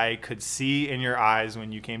I could see in your eyes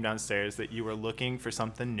when you came downstairs that you were looking for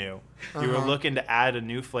something new. You were looking to add a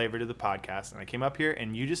new flavor to the podcast. And I came up here,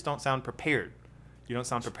 and you just don't sound prepared. You don't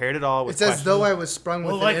sound prepared at all. With it's as though I was sprung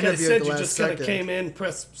with an interview I said, at the you last just kind second. of came in,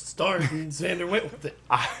 pressed start, and Zander went with it.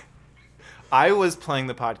 I was playing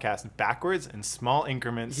the podcast backwards in small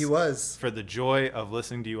increments. He was. For the joy of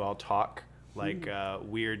listening to you all talk like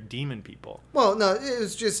weird demon people. Well, no, it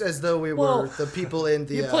was just as though we were the people in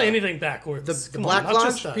the... You play anything backwards. The Come Black on, not Lodge?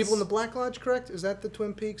 just us. People in the Black Lodge, correct? Is that the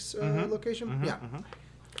Twin Peaks location? Yeah.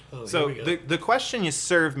 Oh, So here we go. the question you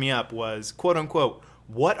served me up was, quote unquote,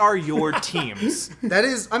 what are your teams? That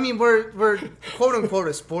is, I mean, we're quote unquote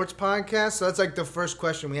a sports podcast, so that's like the first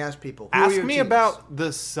question we ask people. Who are Ask your me teams? about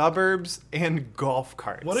the suburbs and golf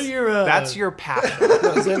carts. What are your... That's your passion. No,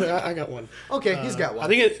 Zander, I got one. Okay, he's got one. I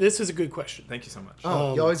think this is a good question. Thank you so much.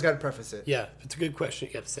 Oh, you always got to preface it. Yeah, if it's a good question,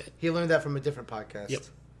 you got to say it. He learned that from a different podcast. Yep.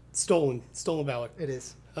 Stolen valor. It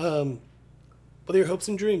is. What are your hopes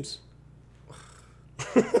and dreams?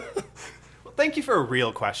 Well, thank you for a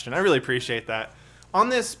real question. I really appreciate that. On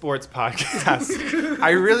this sports podcast,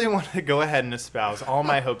 I really want to go ahead and espouse all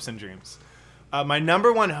my hopes and dreams. My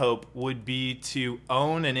number one hope would be to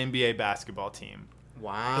own an NBA basketball team.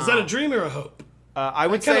 Wow. Is that a dream or a hope? I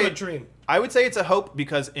would Kind say of a dream. I would say it's a hope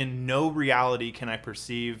because in no reality can I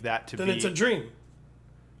perceive that to Then be. it's a dream.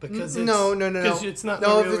 Because it's, No. Because it's not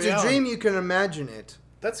No, the if real it's reality. a dream, you can imagine it.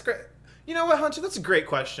 That's great. You know what, Hunter? That's a great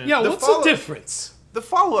question. Yeah, what's the difference? The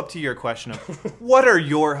follow-up to your question of what are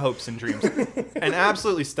your hopes and dreams? An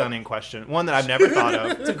absolutely stunning question. One that I've never thought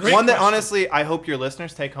of. It's a great One that question. honestly I hope your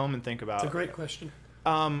listeners take home and think about. It's a great question.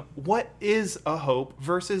 What is a hope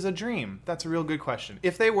versus a dream? That's a real good question.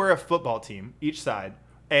 If they were a football team, each side,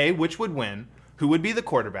 A, which would win, who would be the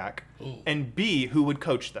quarterback, and B, who would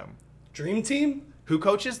coach them? Dream team? Who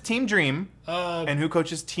coaches Team Dream, and who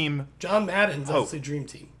coaches Team... John Madden's Hope. obviously dream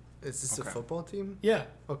team. Is this a football team? Yeah.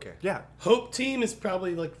 Okay. Yeah. Hope team is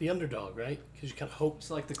probably like the underdog, right? Because you kind of hope.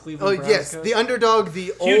 It's like the Oh, Cleveland Browns yes. coach. The underdog,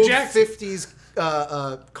 the old Jackson.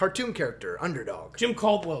 50s cartoon character, underdog. Jim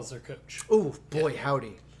Caldwell's their coach. Oh, boy,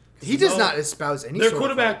 howdy. He does not espouse any Their sort of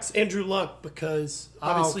quarterback's Andrew Luck because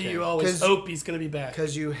obviously okay. you always 'Cause- hope he's going to be back.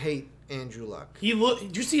 because you hate Andrew Luck.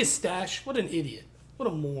 Did you see his stash? What an idiot. What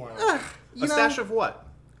a moron. You A know, stash of what?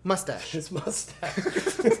 mustache. His mustache.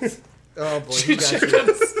 Oh, boy, Did you you got check you. out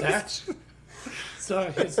his stash?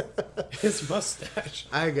 Sorry, his mustache.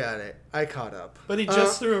 I got it. I caught up. But he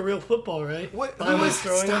just threw a real football, right? What- Finally what-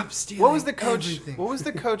 throwing Stop it. stealing What was the coach? everything. What was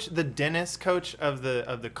the coach? The Dennis coach of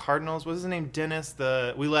the Cardinals. What was his name? Dennis.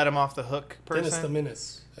 We let him off the hook person. Dennis the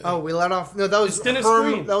Menace. Oh, we let off. No, that was It's Dennis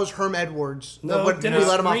Herm. Green. That was Herm Edwards. No, but Dennis we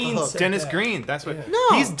let him Green off the hook. said- Dennis that. Green. That's what. Yeah.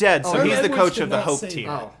 No. He's dead, so Oh, he's the Edwards coach did of the not Hope say team.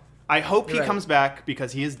 that. Oh, I hope he You're right. comes back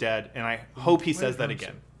because he is dead, and I hope he says that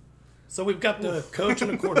again. So we've got the coach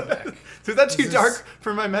and the quarterback. So is that too This is- dark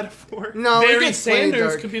for my metaphor? no, it Barry gets way Sanders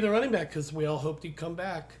dark. could be the running back because we all hoped he'd come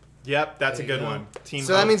back. Yep, that's a There you good go. one. Team.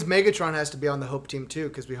 So that Hope. means Megatron has to be on the Hope team too,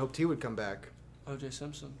 because we hoped he would come back. O.J.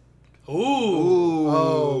 Simpson. Ooh. Ooh,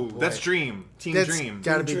 Oh, boy. that's Dream. Team That's Dream.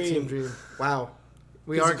 gotta be Team Team Dream. Dream. Wow,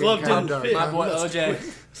 we His are glove getting kind didn't of fit. dark. My boy That's O.J.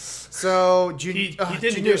 So He didn't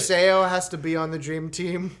Junior do it. Seau has to be on the Dream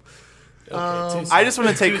team. Okay, I just want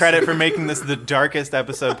to take too credit soon. for making this the darkest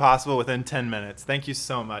episode possible within 10 minutes. Thank you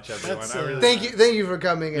so much, everyone. That's, I really Thank you for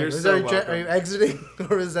coming in. You're Is so there, welcome. are you exiting,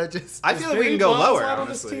 or is that just? I feel like we Barry can go Bonds lower, not on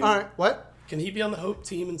this honestly. team? All right, what? Can he be on the Hope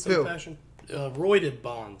team in some Who? fashion? Roided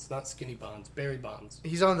Bonds, not skinny Bonds. Barry Bonds.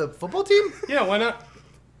 He's on the football team. Yeah, why not?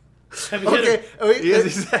 Heavy Okay, hitter.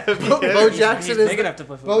 He's heavy Bo hitter. Jackson He's is big the, enough to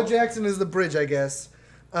play Bo football. Jackson is the bridge, I guess.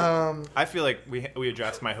 I feel like we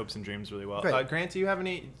addressed my hopes and dreams really well. Right. Grant, do you have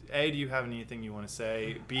anything you want to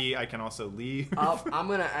say? B, I can also leave. I'm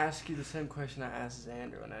going to ask you the same question I asked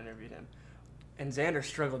Zander when I interviewed him. And Xander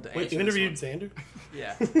struggled to answer. Wait, you this interviewed one. Xander?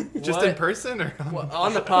 Yeah. Just What- in person or Well,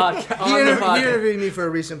 on the podcast. He, On the he podcast. interviewed me for a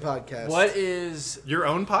recent podcast. What is your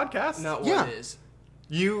own podcast? not Yeah. what is?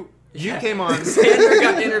 You Yeah. came on. Xander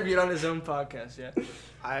got interviewed on his own podcast.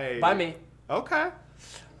 Yeah. By me. Okay.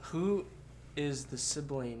 Who is the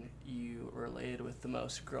sibling you related with the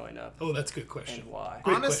most growing up, Oh, that's a good question. and why?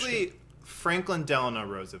 Great Honestly, Franklin Delano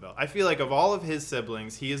Roosevelt. I feel like of all of his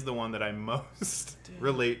siblings, he is the one that I most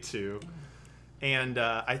relate to. And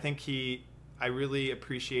I think I really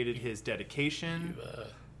appreciated his dedication,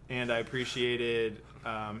 and I appreciated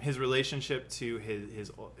his relationship to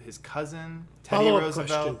his cousin, Teddy Follow-up Roosevelt.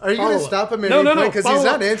 question. Are you going to Follow-up. stop him? No. Because he's Follow-up.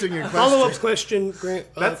 not answering your question. Follow-up question, Grant.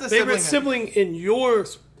 That's the favorite sibling sibling in your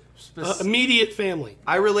Immediate family.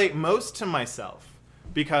 I relate most to myself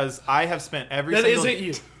because I have spent every That single... isn't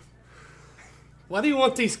you. Why do you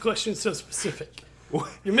want these questions so specific?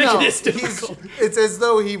 You're making this difficult. It's as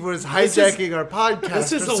though he was hijacking our podcast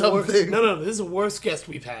This is or the worst. something. No, this is the worst guest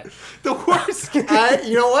we've had. The worst.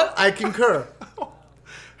 You know what? I concur.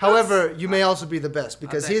 However, you may also be the best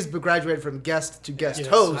because he's graduated from guest to guest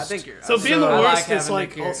host. I think you're So being the I worst like is having like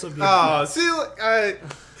Nick here. also being Oh, see,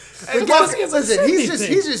 Listen, he's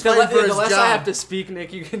just fighting for The his less job. I have to speak,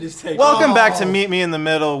 Nick, you can just take. welcome back to Meet Me in the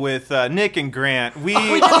Middle with Nick and Grant. We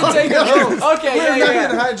didn't take it. Okay, We're not yeah.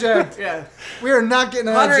 getting hijacked. Yeah. We are not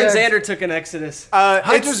getting Hunter hijacked. and Zander took an exodus.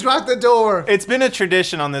 I just locked the door. It's been a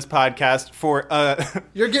tradition on this podcast for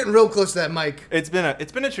You're getting real close to that mic. it's been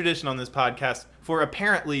a tradition on this podcast for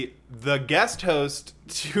apparently the guest host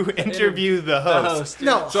to interview the host.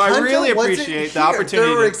 No, So I Hunter really wasn't appreciate the here. opportunity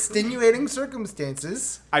There were to- extenuating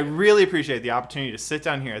circumstances. I really appreciate the opportunity to sit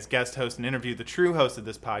down here as guest host and interview the true host of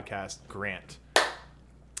this podcast, Grant.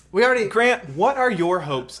 Grant, what are your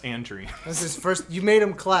hopes and dreams? This is first. You made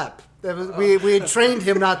him clap. That was, we had trained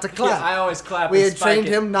him not to clap. Yeah, I always clap. we and had spike trained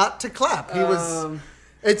it. him not to clap. He was.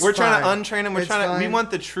 It's We're trying fine. to untrain him. We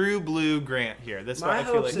want the true blue Grant here. That's what I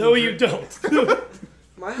feel like. No, you don't.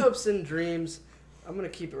 My hopes and dreams. I'm gonna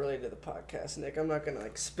keep it related to the podcast, Nick. I'm not gonna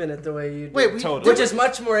spin it the way you do. Wait, Totally. which is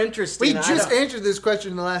much more interesting. We just answered this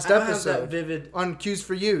question in the last I don't have that episode vivid. on Cues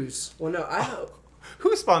for Use. Well, no, I hope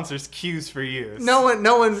Who sponsors Cues for Use? No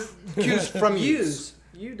one cues from Use. use.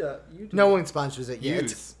 You do. No one sponsors it yet.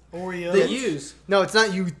 Use. Oreo. The use. No, it's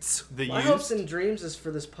not Utes. The My Use. hopes and dreams is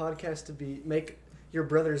for this podcast to make your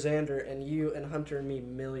brother Xander and you and Hunter and me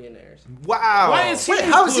millionaires. Wow. Why is he Wait,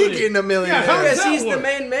 how's he included? getting a millionaire? Yeah, how does Because that he's the work?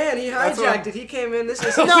 main man. He hijacked it. He came in. This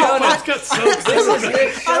is No, That's got so this is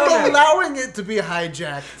Nick's show I'm now. allowing it to be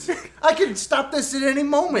hijacked. I can stop this at any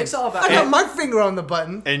moment. It's all about I got it. my finger on the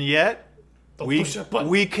button. And yet, push that button.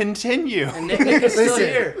 we continue. And Nick is still Listen,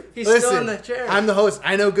 here. He's listen, still in the chair. I'm the host.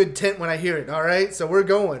 I know good tent when I hear it. All right, so we're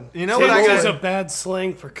going. You know what I Tint is got? a bad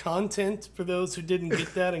slang for content for those who didn't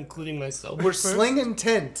get that, including myself. We're at first. slinging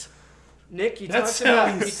tent. Nick, you That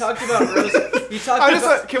talked about Rose. You talked I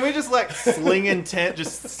about. can we just let sling intent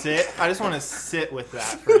just sit? I just want to sit with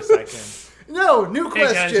that for a second. No, new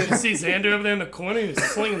Hey guys, you question. see Xander over there in the corner? He's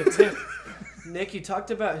slinging the tent. Nick, you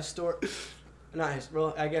talked about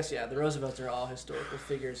well, I guess the Roosevelts are all historical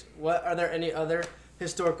figures. What are there any other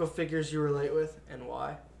historical figures you relate with, and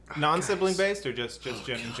why? Non-sibling based or just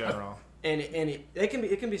in general? Any it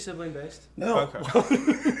can be sibling based. No. Okay.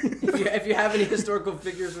 If you have any historical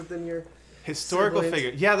figures within your Historical siblings.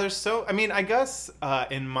 figure. Yeah, there's so. I mean, I guess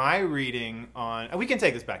in my reading on, we can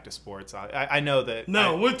take this back to sports. I know that.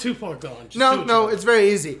 No, we're too far gone. Just do No, what no, you want. it's very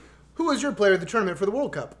easy. Who was your player of the tournament for the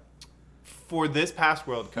World Cup? For this past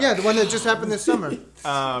World Cup. Yeah, the one that just happened this summer.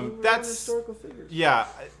 That's historical figures. yeah.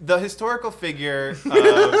 The historical figure of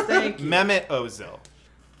Thank you. Mehmet Ozil.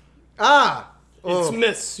 Ah. It's Oh.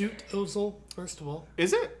 Mesut Ozil, first of all.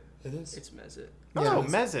 Is it? It is. It's Mezit. Oh, Yeah.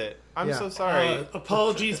 Mezit. I'm Yeah. so sorry.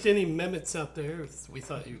 Apologies to any Mehmets out there. We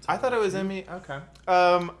thought you. I thought it was Emmy. Okay.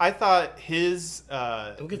 I thought his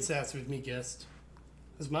Don't get sassy with me, guest.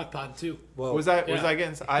 This is my pod too. Whoa. was I Yeah. getting.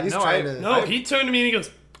 He's trying to- No, he turned to me and he goes,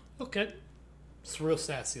 "Okay." It's real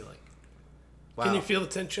sassy, like. Wow. Can you feel the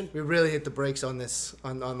tension? We really hit the brakes on this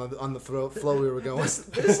on the flow we were going.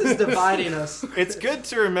 This is dividing us. It's good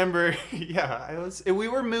to remember. Yeah, we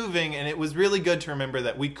were moving, and it was really good to remember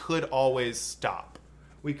that we could always stop.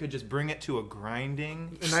 We could just bring it to a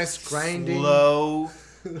grinding, A nice grinding. slow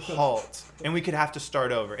halt, and we could have to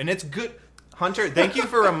start over. And it's good, Hunter. Thank you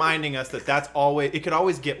for reminding us that that's always. It could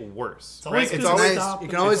always get worse. It's always right? good It's to always. stop. You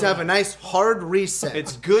can always have a nice hard reset.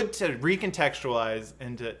 It's good to recontextualize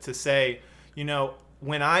and to say, you know,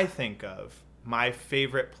 when I think of my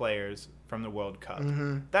favorite players from the World Cup,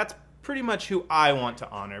 that's pretty much who I want to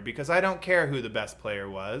honor because I don't care who the best player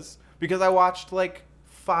was because I watched like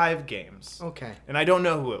 5 games. Okay. And I don't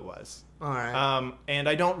know who it was. All right. And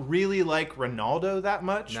I don't really like Ronaldo that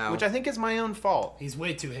much, No. which I think is my own fault. He's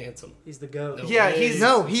way too handsome. He's the GOAT. No. Yeah, he's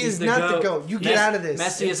No, he He's is the not the GOAT. GOAT. You get out of this.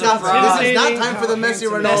 Messi It's is a not, fraud. This is not time for the How Messi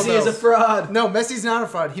handsome Ronaldo. Messi is a fraud. No, Messi's not a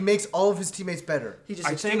fraud. He makes all of his teammates better. He's just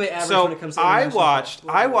I extremely think, average so when it comes to I international watched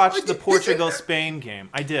football. the Portugal-Spain game.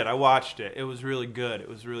 I did. I watched it. It was really good. It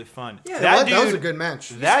was really fun. Yeah, That was a good match.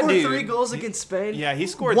 That Scored dude 3 goals against Spain. Yeah, he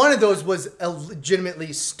scored. One of those was a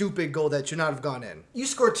legitimately stupid goal that should not have gone in. You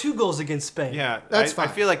scored 2 goals against Spain. Yeah, That's I fine.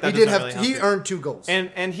 feel like that he did doesn't have. really He help. earned 2 goals.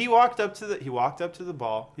 And he walked up to the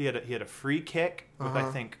ball. He had a free kick with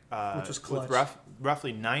I think Which was clutch. with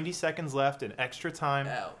roughly 90 seconds left in extra time,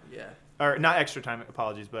 Oh, yeah. or not extra time.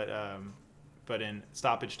 Apologies, but in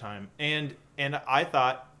stoppage time. And I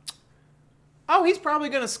thought oh, he's probably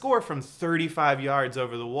going to score from 35 yards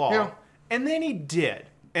over the wall. Yeah. And then he did.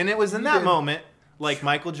 And it was in that moment, like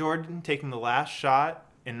Michael Jordan taking the last shot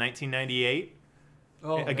in 1998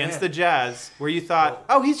 against the Jazz, where you thought,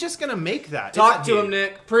 oh, he's just going to make that. Talk to him,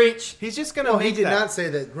 Nick. Preach. He's just going to make that. He did not say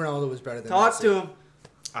that Ronaldo was better than Talk Messi. to him.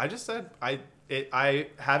 I just said I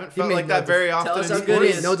haven't felt made like no that very often. Tell us in how good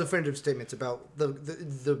sports. he is. No definitive statements about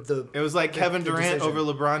the It was like Kevin the Durant decision.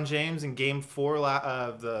 over LeBron James in Game 4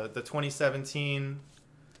 of the 2017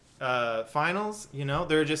 finals. You know,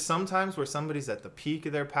 there are just some times where somebody's at the peak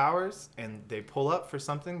of their powers and they pull up for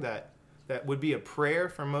something that would be a prayer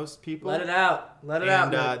for most people. Let it out. Let it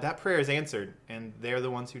out. And that prayer is answered, and they're the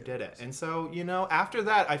ones who did it. And so, you know, after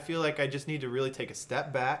that, I feel like I just need to really take a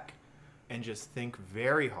step back and just think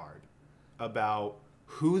very hard about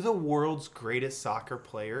who the world's greatest soccer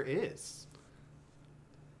player is.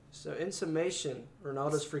 So, in summation,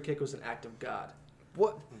 Ronaldo's free kick was an act of God.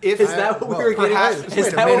 what? Is that what we were getting at? Wait Is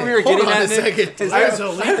a that what we minute. were Hold getting on at, a Nick? second. Is That's that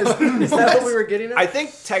illegal. is that what we were getting at? I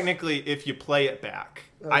think technically, if you play it back,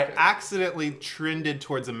 I Okay. accidentally trended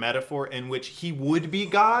towards a metaphor in which he would be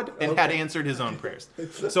God and had answered his own prayers.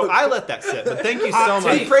 So I let that sit. But thank you so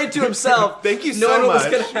He much. prayed to himself. Thank you knowing so what was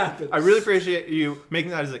much. going to happen. I really appreciate you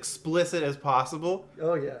making that as explicit as possible.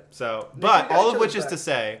 Oh, yeah. So, we but got all each of which other's is to back.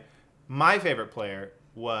 say, my favorite player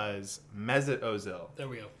was Mesut Ozil. There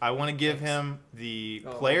we go. I want to give him the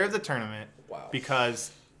Oh. player of the tournament Wow.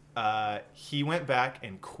 because he went back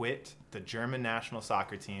and quit the German national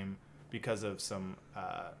soccer team because of some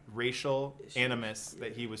racial animus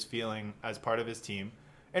that he was feeling as part of his team.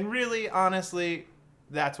 And really, honestly,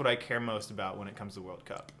 that's what I care most about when it comes to World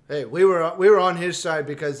Cup. Hey, we were on his side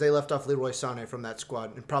because they left off Leroy Sané from that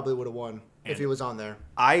squad and probably would have won if he was on there.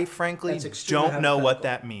 I frankly That's extremely don't know what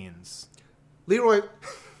hypothetical. that means. Leroy.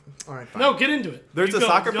 All right, fine. No, get into it. There's You a go,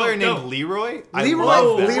 soccer go, player go. named Leroy. I Leroy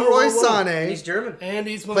love that. Leroy And Sané he's German. And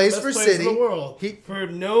he's one Plays of the best for players City. in the world for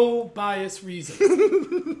no bias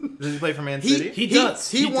reason. Does he play for Man City? He does.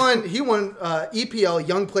 He won EPL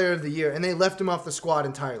Young Player of the Year, and they left him off the squad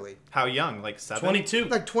entirely. How young? Like 7? 22.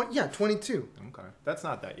 Like 22. Okay, that's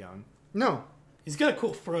not that young. No. He's got a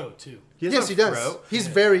cool fro, too. Yes, he does. He's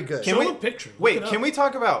very good. Show him a picture. Look Wait, it up. can we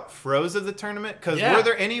talk about froze of the tournament? Because Yeah. were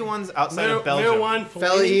there any ones outside of Belgium? Marijuana,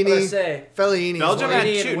 Fellaini. What I say? Fellaini. Belgium Fellaini had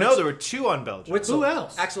and two. Witzel. No, there were two on Belgium. Witzel. Who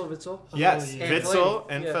else? Axel Witzel. Yes, yeah. And Witzel Fellaini.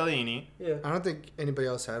 and Yeah. Fellaini. Yeah. I don't think anybody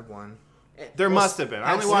else had one. There must have been.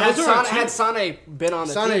 I only Had, watched. had Sané been on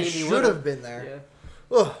the team, Sané he should would've. have been there.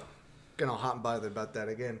 Yeah. Ugh. Getting all hot and bothered about that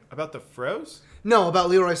again. About the froze? No, about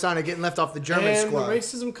Leroy Sané getting left off the German And squad. the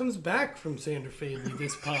racism comes back from Zander Faidley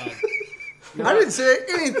this pod. I didn't say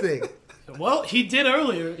anything. Well, he did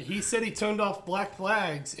earlier. He said he turned off black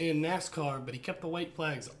flags in NASCAR, but he kept the white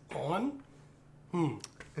flags on.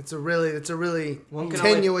 It's a really One can tenuous only, one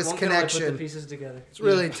can only put connection. the pieces together. It's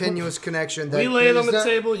really tenuous connection. That We lay it on there's the not-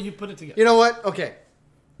 table, you put it together. You know what? Okay,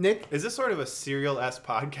 Nick. Is this sort of a serial-esque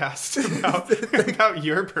podcast about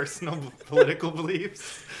your personal political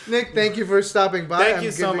beliefs? Nick, thank you for stopping by. Thank I'm you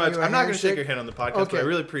so giving much. you a I'm not going to shake handshake. your hand on the podcast, Okay. but I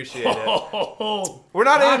really appreciate it. Oh, We're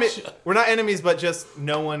not gotcha. enemies. We're not enemies, but just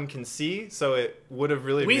no one can see, so it would have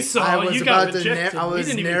really. We been- saw- I Oh, was you got about to. rejected. I We was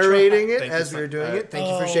didn't even narrating try. it Thank you as so- we were doing uh, it. Thank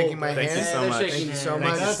you for shaking my thank you hand. so they're much. shaking Thank you so hands.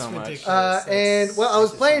 much. That's so much. ridiculous. And well, I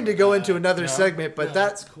was planning to go into another segment, but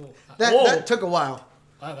that's that cool. that Whoa. that took a while.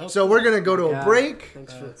 Wow, that was So we're gonna go to a Yeah. break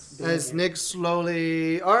Thanks for as being Nick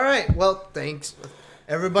slowly. All right. Well, thanks,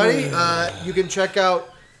 everybody. You can check out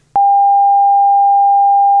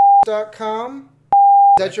 .com.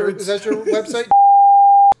 Is that your website?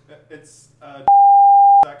 It's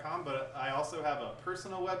 .com, but I also have a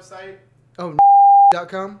personal website. Oh,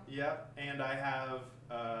 .com. Yep, and I have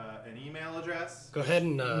an email address. Go ahead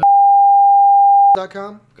and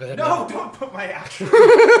 .com. go ahead. No, don't put my actual.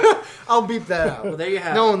 I'll beep that out. Well, there you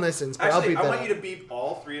have No it. one listens, but I'll Actually, beep I that want out. you to beep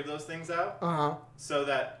all three of those things out, Uh-huh. so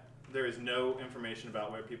that there is no information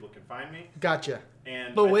about where people can find me. Gotcha.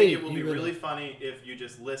 And But I wait, think it will be you gotta- really funny if you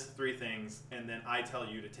just list three things and then I tell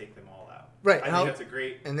you to take them all out. Right, I and think I'll- that's a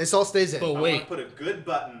great. And this all stays in. But I want wait. to put a good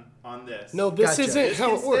button on this. No, this Gotcha. isn't This how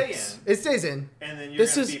can it stay works. in, It stays in. and then you're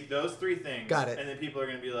This going to is- beep those three things. Got it. And then people are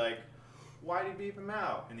going to be like, "Why did you beep them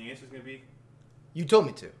out?" And the answer is going to be, You told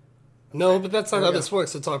me to. No, but that's not There how we this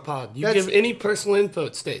works. It's our pod. You That's- give any personal info,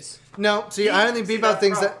 it stays. No, see, I only beep that's out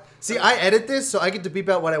things problem. that. See, I edit this, so I get to beep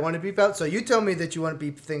out what I want to beep out. So you tell me that you want to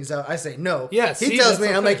beep things out. I say no. Yeah, He see, tells that's me,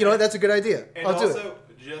 I'm okay. like, you know what? That's a good idea. and I'll do it. also,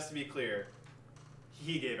 just to be clear,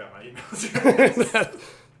 he gave out my email address.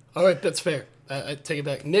 All right, that's fair. I take it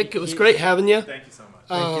back. Nick, it was great having you. Thank you so much.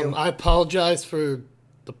 Thank you. I apologize for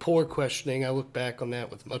the poor questioning. I look back on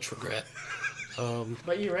that with much regret.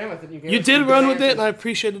 But you ran with it. You did run with it, and I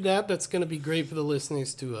appreciated that. That's going to be great for the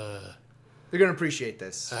listeners to... They're going to appreciate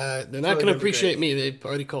this. they're not going to appreciate me. They've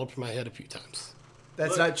already called for my head a few times.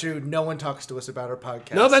 That's not true. No one talks to us about our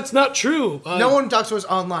podcast. No, that's not true. No one talks to us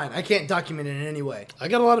online. I can't document it in any way. I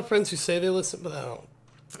got a lot of friends who say they listen, but I don't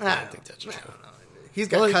think that's true. He's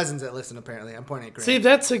got cousins that listen, apparently. I'm pointing at Grant. See,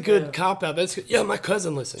 that's a good cop-out. That's good. Yeah, my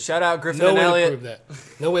cousin listens. Shout out Griffin No and way Elliot. to prove that.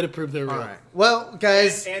 No way to prove they're real. All right. Well,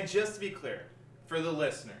 guys. And just to be clear, for the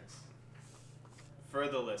listeners,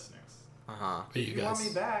 Uh-huh. But if you want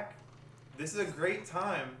me back, this is a great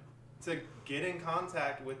time to get in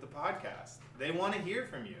contact with the podcast. They want to hear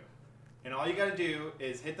from you. And all you got to do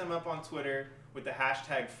is hit them up on Twitter with the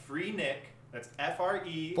hashtag FreeNick. That's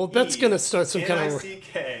FRE. Well, that's going to start some kind of...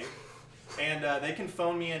 NICK. And they can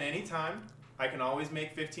phone me in any time. I can always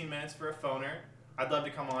make 15 minutes for a phoner. I'd love to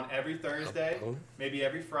come on every Thursday, maybe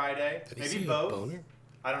every Friday, maybe both.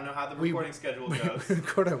 I don't know how the recording schedule goes. We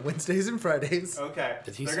record on Wednesdays and Fridays. Okay.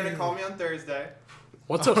 They're going to call me on Thursday.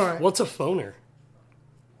 What's a phoner?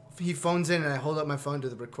 He phones in and I hold up my phone to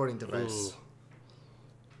the recording device. Ooh.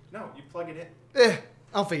 No, you plug it in.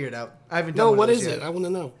 I'll figure it out. I haven't done one what of is those it? yet. I want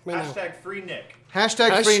to know. Hashtag FreeNick. Hashtag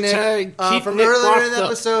FreeNick. keep From Nick earlier in locked the up.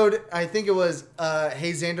 episode, I think it was,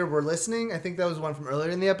 Hey Zander, we're listening. I think that was one from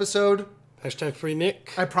earlier in the episode. Hashtag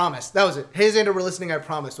FreeNick. I promise. That was it. Hey Zander, we're listening, I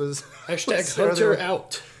promise. Was Hashtag was Hunter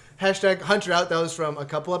out. Hashtag Hunter out. That was from a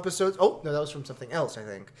couple episodes. Oh, no, that was from something else, I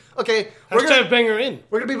think. Okay. Hashtag banger in.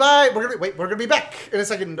 We're gonna be back. We're gonna be back in a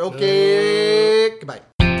second. Okay. Goodbye.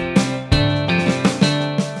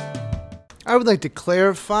 I would like to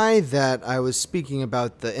clarify that I was speaking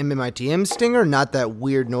about the MMITM stinger, not that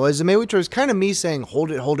weird noise I made, which was kind of me saying, hold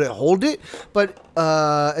it, hold it, hold it, but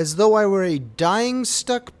as though I were a dying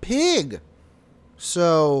stuck pig.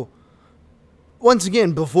 So, once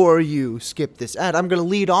again, before you skip this ad, I'm going to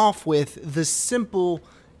lead off with the simple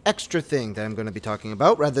extra thing that I'm going to be talking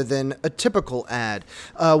about rather than a typical ad.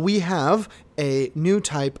 We have a new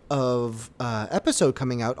type of episode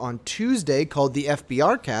coming out on Tuesday called the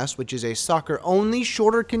FBR Cast, which is a soccer-only,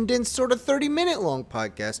 shorter, condensed, sort of 30-minute long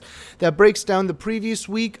podcast that breaks down the previous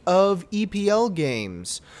week of EPL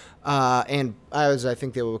games. And as I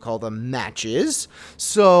think they will call them, matches.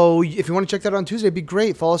 So if you want to check that out on Tuesday, it'd be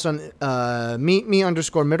great. Follow us on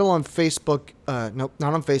 @meetme_middle on Facebook. Nope,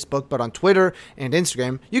 not on Facebook, but on Twitter and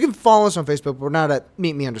Instagram. You can follow us on Facebook, but we're not at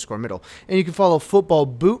 @meetme_middle. And you can follow Football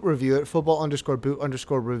Boot Review at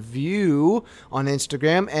football_boot_review on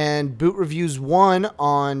Instagram and Boot Reviews 1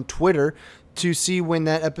 on Twitter to see when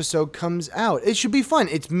that episode comes out. It should be fun.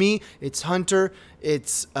 It's me, it's Hunter,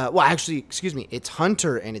 it's it's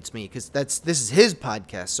Hunter and it's me, because this is his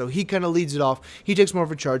podcast, so he kind of leads it off. He takes more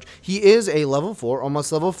of a charge. He is a level 4,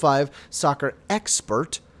 almost level 5 soccer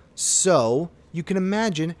expert, so you can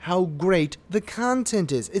imagine how great the content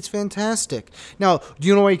is. It's fantastic. Now, do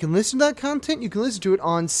you know where you can listen to that content? You can listen to it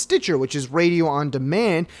on Stitcher, which is radio on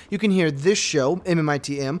demand. You can hear this show,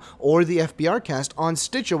 MMITM, or the FBR Cast on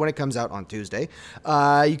Stitcher when it comes out on Tuesday.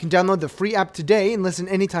 You can download the free app today and listen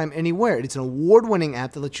anytime, anywhere. It's an award-winning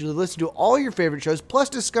app that lets you listen to all your favorite shows, plus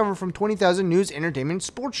discover from 20,000 news, entertainment, and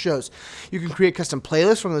sports shows. You can create custom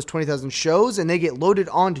playlists from those 20,000 shows, and they get loaded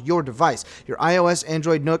onto your device, your iOS,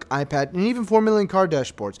 Android, Nook, iPad, and even 4 million car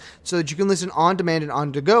dashboards, so that you can listen on demand and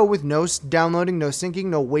on to go with no downloading, no syncing,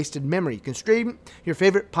 no wasted memory. You can stream your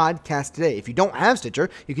favorite podcast today. If you don't have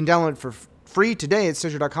Stitcher, you can download it for free today at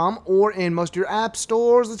Stitcher.com or in most of your app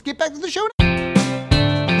stores. Let's get back to the show.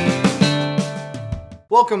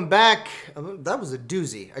 Welcome back. That was a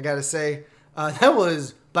doozy, I gotta say. That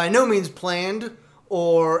was by no means planned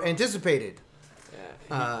or anticipated.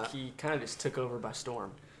 Yeah, he kind of just took over by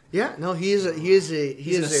storm. Yeah, no, he's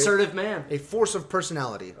an assertive man. A force of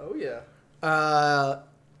personality. Oh yeah.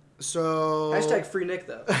 So Hashtag free Nick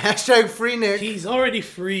though. Hashtag free Nick. He's already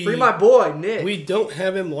free. Free my boy Nick. We don't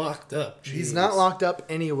have him locked up. Jeez. He's not locked up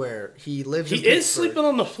anywhere. He lives. He in is Pittsburgh. sleeping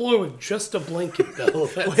on the floor with just a blanket though.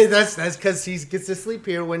 Wait, that's because he gets to sleep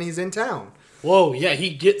here when he's in town. Whoa, yeah, he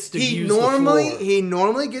gets to use the floor. He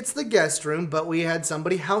normally gets the guest room, but we had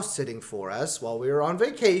somebody house sitting for us while we were on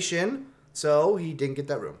vacation, so he didn't get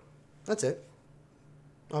that room. That's it.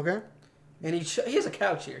 Okay. And he has a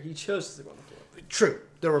couch here. He chose to sleep on the floor. True.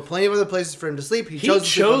 There were plenty of other places for him to sleep. He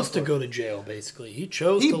chose to go to jail, basically. He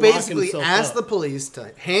chose to lock basically himself asked up. the police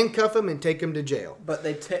to handcuff him and take him to jail. But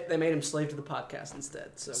they made him slave to the podcast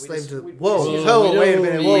instead. So Slave to... we Whoa, wait a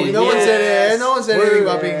minute. Whoa, no one said anything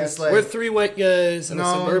about being a slave. We're three white guys in a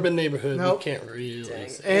suburban neighborhood. Nope. We can't really say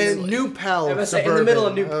And slave. New Pal I was suburban. in the middle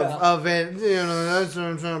of New Pal. Red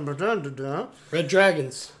Red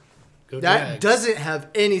Dragons. Go That Drags. doesn't have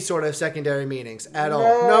any sort of secondary meanings at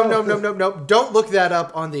all. No. Don't look that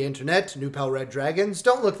up on the internet. New Pal Red Dragons.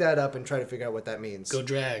 Don't look that up and try to figure out what that means. Go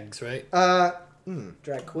Drags, right?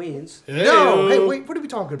 Drag queens. No. Hey-o. Hey, wait. What are we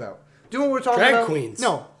talking about? Do you know what we're talking Drag about? queens.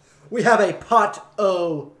 No. We have a pot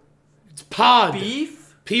o It's Pod.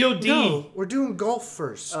 beef. P-O-D. No. We're doing golf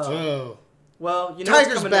first. Oh. Well, you know Tiger's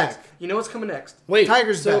what's coming back. next. You know what's coming next. Wait,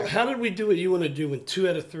 Tiger's so back. how did we do what you want to do when 2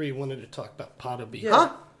 out of 3 wanted to talk about pot of beef? Yeah.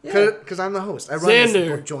 Huh? Yeah. Because I'm the host. I run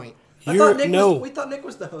Xander. this joint. I You're, thought Nick no. we thought Nick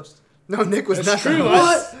was the host. No, Nick was That's not true. the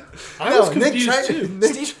host. I was Nick confused tried- too.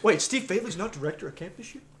 Nick- Steve Faidley's not director of camp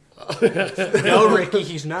this year? No, Ricky,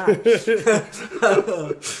 he's not.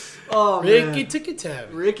 Oh, man. Ricky Ticky Tab.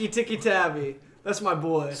 Ricky Ticky Tabby. That's my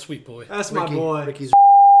boy. Sweet boy. That's my boy. Ricky's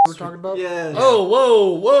we're talking about? Yeah. Oh,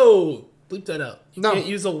 whoa. Bleep that out. You No. can't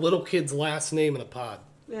use a little kid's last name in a pod.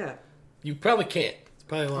 Yeah. You probably can't. It's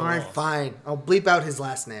probably a lot All right, fine. I'll bleep out his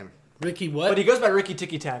last name. Ricky what? But he goes by Ricky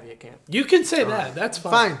Ticky Tabby at camp. You can say that. That's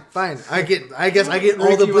fine. Fine. I guess I get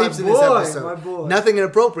all the Ricky, my bleeps in this boy, episode. my boy. Nothing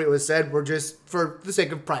inappropriate was said. We're just for the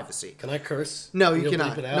sake of privacy. Can I curse? No, you You'll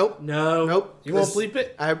cannot. bleep it out? Nope. No. Nope. You won't This- bleep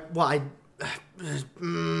it?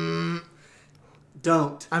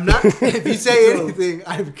 Don't. I'm not. If you say anything,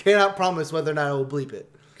 I cannot promise whether or not I will bleep it.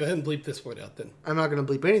 Go ahead and bleep this word out then. I'm not going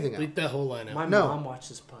to bleep anything out. Bleep that whole line out. My No. mom watched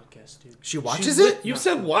this podcast, dude. She watches She's it? You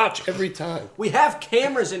said watch every time. We have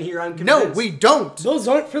cameras in here, I'm No, convinced. we don't. Those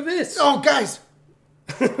aren't for this. Oh, guys.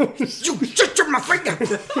 You shut your mouth right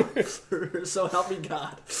now. So help me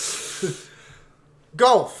God.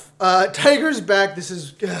 Golf. Tiger's back. This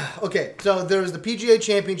is okay. So there was the PGA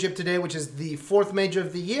Championship today, which is the 4th major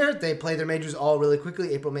of the year. They play their majors all really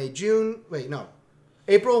quickly. April, May, June. Wait, no.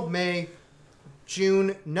 April, May,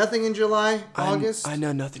 June. Nothing in July, August. I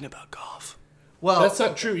know nothing about golf. Well, That's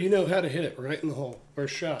not true. You know how to hit it right in the hole.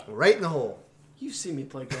 First shot. right in the hole. You see me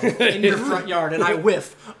play golf in your front yard, and I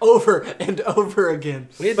whiff over and over again.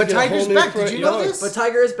 We had to But get a whole Tiger's new back. front Did you know yard. this? But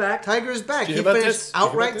Tiger is back, Tiger is back. Did He you hear about finished this? Did you hear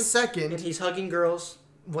about outright this? second. and he's hugging girls.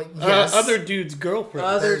 Well, yes. Other dude's girlfriend.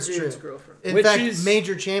 Other That is dude's true. girlfriend. In Which fact, is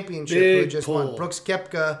major championship who big just pull. won. Brooks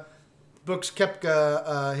Koepka,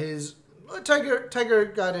 his Tiger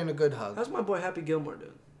got in a good hug. How's my boy Happy Gilmore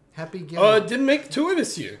doing? Happy Gilmore. Didn't make tour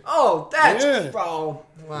this year. Oh, that's Yeah. oh,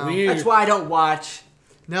 Wow. Weird. that's why I don't watch.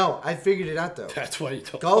 No, I figured it out though. That's why you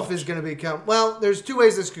don't. Golf is going to become there's 2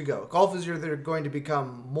 ways this could go. Golf is either going to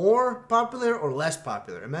become more popular or less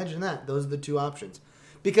popular. Imagine that. Those are the 2 options.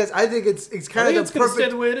 Because I think it's I kind think of it's the going to stay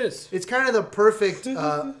perfect. the way it is. It's kind of the perfect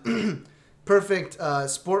perfect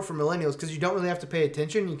sport for millennials because you don't really have to pay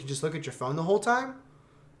attention. You can just look at your phone the whole time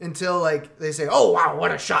until like they say, "Oh wow,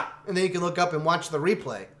 what a shot!" and then you can look up and watch the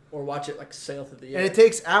replay. Or watch it like sail through the air. And it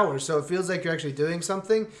takes hours, so it feels like you're actually doing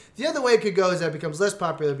something. The other way it could go is that it becomes less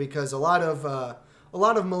popular because a lot of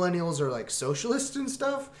millennials are like socialists and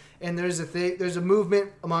stuff. And there's a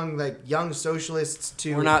movement among like young socialists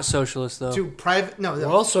to We're not socialists though. to private. No, We're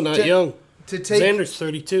also not young. To take Xander's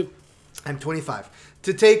 32. I'm 25.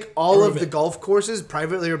 To take all Prove of the it. golf courses,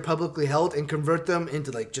 privately or publicly held, and convert them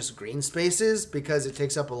into like just green spaces because it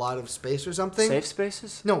takes up a lot of space or something. Safe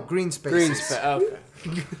spaces? No, green spaces. Green space. Okay.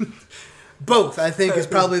 Both, I think, is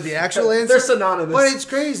probably the actual answer. They're synonymous. But it's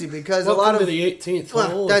crazy because Welcome a lot to of the 18th well,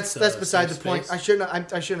 hole. that's It's, beside the safe point. space.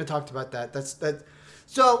 I shouldn't have talked about that. That's that.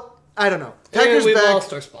 So I don't know. And Tiger's we back.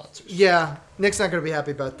 lost our sponsors. Yeah, Nick's not going to be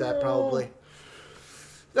happy about that probably.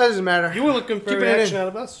 That doesn't matter. You were looking for a Keep it in. reaction out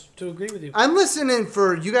of us to agree with you. I'm listening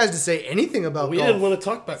for you guys to say anything about We golf. didn't want to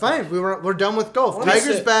talk about Fine, we're done with golf. Let me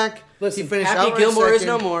Tiger's say- back. listen, he finished Happy outright Gilmore is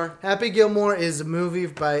second. no more. Happy Gilmore is a movie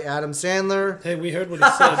by Adam Sandler. Hey, we heard what he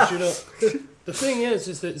said. You know, the thing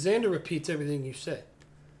is that Xander repeats everything you say,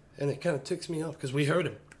 and it kind of ticks me off because we heard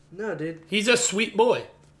him. No, dude. He's a sweet boy.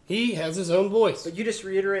 He has his own voice. But you just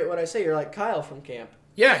reiterate what I say. You're like Kyle from camp.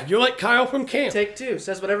 Yeah, you're like Kyle from camp. Take 2.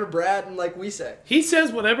 Says whatever Brad and like we say. He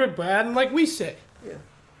says whatever Brad and like we say. Yeah.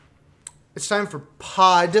 It's time for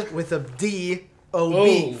pod with a D O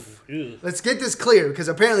beef. ew. Let's get this clear because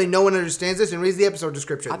apparently no one understands this and reads the episode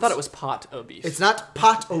descriptions. I thought it was pot o beef. It's not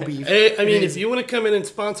pot o beef. Hey, I mean, It is- if you want to come in and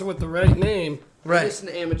sponsor with the right name, I'm right, just an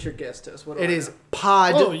amateur guest host. What do it I is know?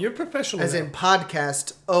 pod. oh, you're professional. As now. in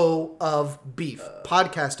podcast O of beef.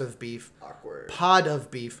 Podcast of beef. Awkward. Pod of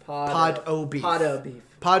beef. Pod o beef. Pot o beef.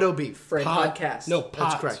 Pod o beef. For a Pod- podcast. No, That's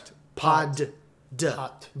pot. correct. Pot. Pod. Duh.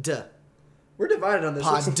 Pot. Duh. We're divided on this.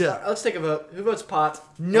 Pod. Let's take a vote. Who votes pot?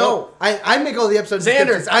 No, I make all the episodes.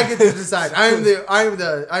 Xander. I get to decide. I'm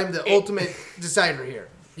the ultimate decider here.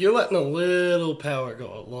 You're letting a little power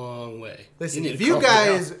go a long way. Listen, need if to you calm it down.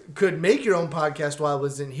 guys could make your own podcast while I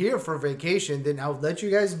was in here for vacation, then I'll let you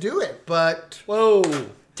guys do it. But Whoa.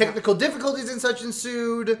 Technical difficulties and such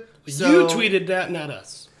ensued. So You tweeted that, not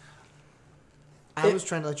us. I was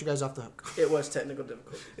trying to let you guys off the hook. It was technical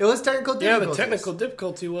difficulty. It was technical Yeah, difficulties. the technical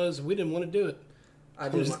difficulty was we didn't want to do it. I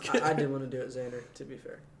just did kidding. want to do it, Xander, to be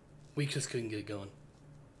fair. We just couldn't get it going.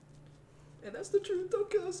 And that's the truth. Don't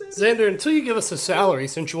kill us, Xander. Xander, until you give us a salary,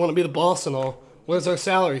 since you want to be the boss and all, where's our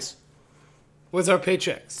salaries? Where's our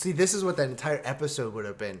paychecks? See, this is what that entire episode would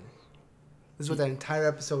have been. This is what that entire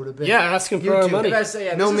episode would have been. Yeah, asking for our YouTube. money. Did I say,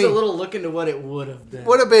 yeah, No, this me. is a little look into what it would have been.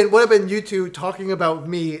 Would have been you two talking about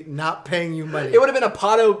me not paying you money. It would have been a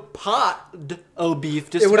pot beef.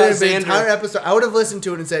 Just It would about have been an Xander. entire episode. I would have listened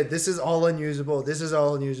to it and said, "This is all unusable. This is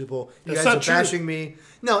all unusable." You That's guys are not true. bashing me.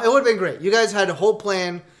 No, it would have been great. You guys had a whole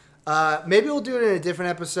plan. Maybe we'll do it in a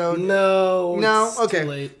different episode. No. it's Okay. Too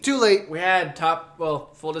late. Too late. We had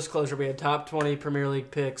full disclosure, we had top 20 Premier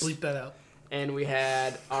League picks, Bleep that out. and we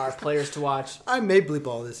had our players to watch. I may bleep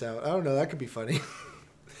all this out. I don't know. That could be funny.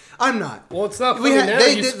 I'm not. Well, it's not funny now.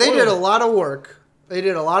 They you did spoiled a it. lot of work. They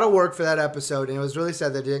did a lot of work for that episode, and it was really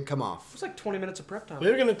sad that it didn't come off. It was like 20 minutes of prep time. We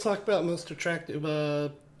were going to talk about most attractive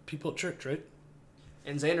people at church, right?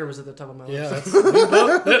 And Xander was at the top of my Yeah. list.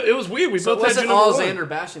 It was weird. We So it both had wasn't you all number one. Xander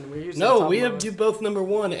bashing. We were using No, the we top of have my you both number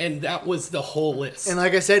one, and that was the whole list. And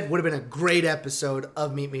like I said, would have been a great episode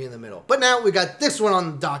of Meet Me in the Middle. But now we got this one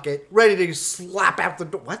on the docket, ready to slap out the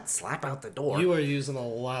door. What? Slap out the door? You are using a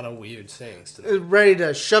lot of weird sayings today. Ready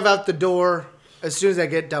to shove out the door as soon as I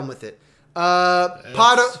get done with it.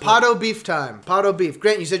 Potto beef time. Potto beef.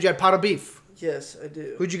 Grant, you said you had potto beef. Yes, I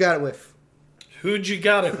do. Who'd you got it with? Who'd you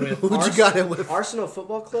got it with? Who'd you got it with? Arsenal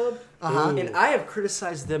Football Club. Uh-huh. And I have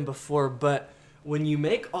criticized them before, but when you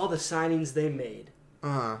make all the signings they made,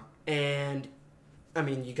 Uh-huh. and I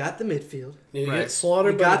mean, you got the midfield, You Right. get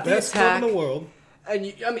slaughtered You by got the the best club in attack. the world.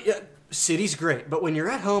 and City's great, but when you're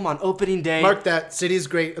at home on opening day, Mark that. City's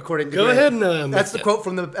great, according to Go Grant. ahead and That's the make quote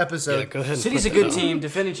from the that. episode. Yeah, go ahead. and City's a put good that team,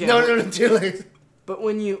 defending No, champion. no, too late. But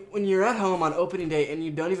when you're at home on opening day and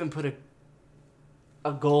you don't even put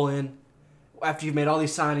a goal in after you've made all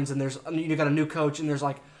these signings and you got a new coach and there's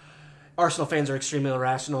like Arsenal fans are extremely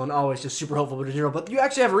irrational and always just super hopeful but zero. But you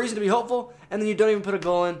actually have a reason to be hopeful and then you don't even put a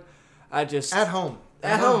goal in. I just At home.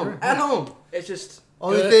 at home. It's just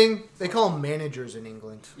Only Good. thing, they call them managers in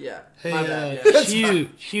England. yeah. Hey, my bad, yeah.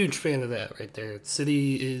 huge fan of that right there.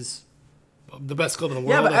 City is the best club in the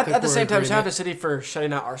world. Yeah, but I think at the we're same time, agreeing shout out that. to City for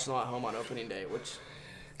shutting out Arsenal at home on opening day, which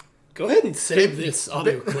Go ahead and save this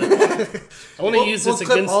audio clip. I want to use this we'll clip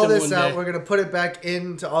against all them this one out. day. We're gonna put it back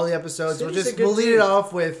into all the episodes. City's a good We'll lead team. it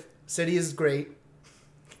off with City is great.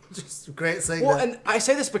 Just great saying well, that. and I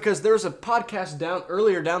say this because there was a podcast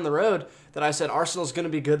earlier down the road that I said Arsenal's going to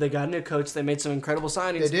be good. They got a new coach. They made some incredible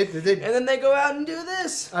signings. They did. And then they go out and do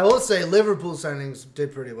this. I will say Liverpool signings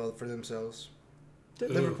did pretty well for themselves.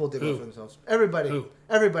 Liverpool did well Who? for themselves. Everybody. Who?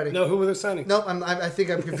 Everybody. No, who were they signing? No, I think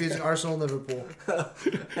I'm confusing Arsenal and Liverpool.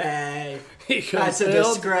 Hey, Because that's a they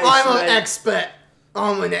all- disgrace. I'm an mate. expert.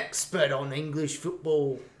 I'm an expert on English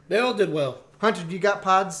football. They all did well. Hunter, you got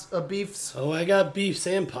pods of beefs? Oh, I got beefs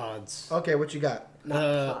and pods. Okay, what you got?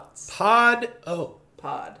 Not pots. Pod. Oh.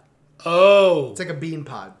 Pod. Oh. It's like a bean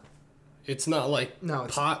pod. It's not like No,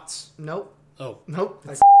 it's- pots. Nope. Oh. Nope.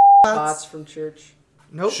 Like It's Pots pods. from church.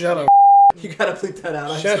 Nope. Shout out. You gotta bleep that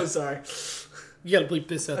out. I'm Shut- so sorry. You gotta bleep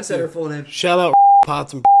this out. I said too. her full name. Shout out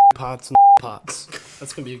pots and pots and pots.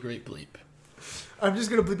 That's gonna be a great bleep. I'm just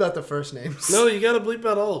gonna bleep out the first names. No, you gotta bleep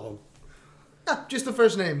out all of them. Ah, just the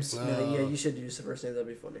first names. Yeah, you should use the first name. That'd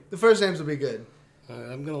be funny. The first names will be good.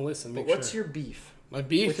 I'm gonna listen. But Make what's sure. your beef? My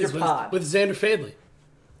beef with is your pod? with Zander Faidley.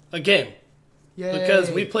 Again, Yay.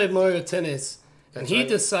 because we played Mario Tennis, and That's he right.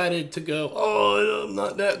 decided to go, "Oh, I'm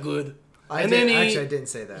not that good." I and did, then he, actually, I didn't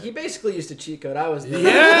say that. He basically used a cheat code. I was there.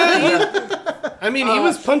 yeah. I mean, he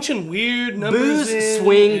was punching weird numbers. Booze, in,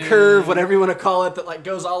 swing, and- curve, whatever you want to call it, that like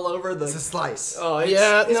goes all over the. It's a slice. Oh, it's,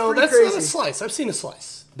 Yeah, it's no, pretty that's crazy. not a slice. I've seen a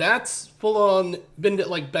slice. That's full on bend it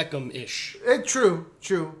like Beckham ish. True.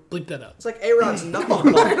 Bleep that out. It's like A-Rod's I'm not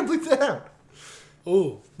knuckleball. gonna bleep that out.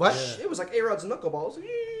 Ooh. What? It was like A-Rod's knuckleballs.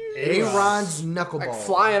 A-Rod's knuckleball. Like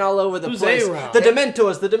flying all over the Who's place. A-Rod? The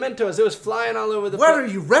Dementors. It was flying all over the What place.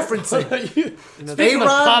 are you referencing? Speaking of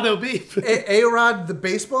A-Rod? Pado beef. A-Rod, the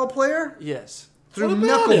baseball player, Yes. threw What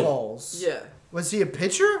about him? knuckleballs. Yeah. Was he a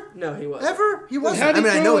pitcher? No, he wasn't. Ever? He wasn't. how'd I he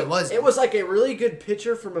mean, I throw know it? it wasn't. It was like a really good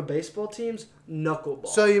pitcher from a baseball team's knuckleball.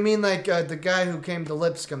 So you mean like the guy who came to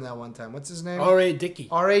Lipscomb that one time? What's his name? R.A. Dickey.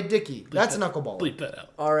 R.A. Dickey. That's a that- knuckleball. Bleep that out.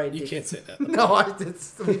 R.A. You Dickey. can't say that. No, I did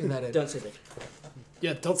leaving that in. Don't say that.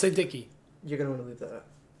 Yeah, don't say Dickey. You're going to want to leave that out.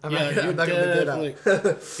 I'm Yeah, not, I'm not gonna bleep that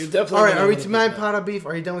out. You're definitely. All right, gonna are we wanna to bleep my that. pot of beef?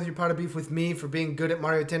 Are you done with your pot of beef with me for being good at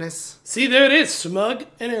Mario Tennis? See, there it is. Smug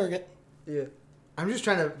and arrogant. Yeah. I'm just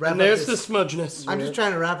trying to wrap And up there's this. the smudgeness. I'm just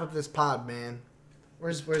trying to wrap up this pod, man.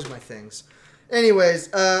 Where's my things?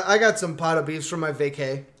 Anyways, I got some pot of beefs from my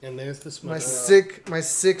vacay. And there's the My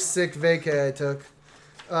smudgeness. sick vacay I took.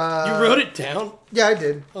 You wrote it down? Yeah, I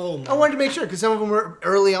did. Oh, no. I wanted to make sure because some of them were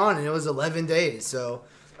early on and it was 11 days. So,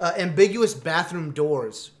 ambiguous bathroom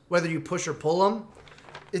doors, whether you push or pull them,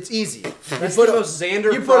 it's easy. That's the most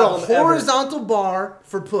Zander You put a problem ever. horizontal bar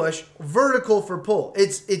for push, vertical for pull.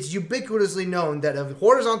 It's ubiquitously known that a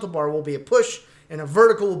horizontal bar will be a push and a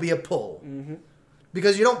vertical will be a pull. Mm-hmm.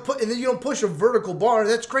 Because you don't push a vertical bar.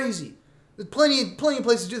 That's crazy. There's plenty of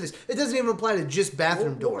places to do this. It doesn't even apply to just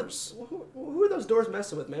bathroom doors. Who are those doors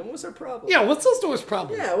messing with, man? What's their problem? Yeah, what's those doors'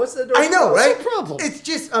 problem? Yeah, what's the door? I know, What's right? the problem? It's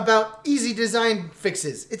just about easy design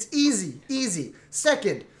fixes. It's easy.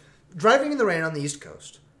 Second, driving in the rain on the East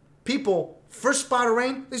Coast. People, first spot of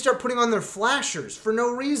rain, they start putting on their flashers for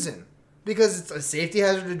no reason. Because it's a safety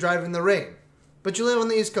hazard to drive in the rain. But you live on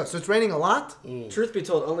the East Coast, so it's raining a lot? Truth be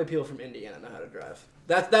told, only people from Indiana know how to drive.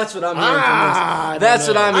 That's what I'm hearing from this. That's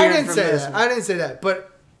what I'm I hearing didn't from say this. that. I didn't say that.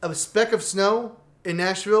 But a speck of snow in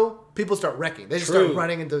Nashville, people start wrecking. They just True. start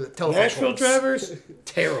running into the telephone Nashville poles. drivers,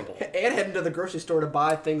 terrible. And heading to the grocery store to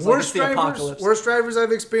buy things like it's the apocalypse. Worst drivers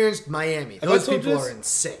I've experienced, Miami. Have Those I told people you are this?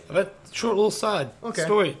 insane. I bet short little side Okay.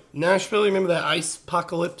 story. Nashville, you remember that ice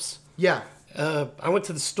apocalypse? Yeah. I went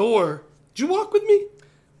to the store. Did you walk with me?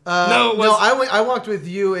 No, it was- No, I walked with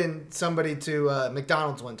you and somebody to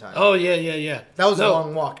McDonald's one time. Oh, yeah. That was a No,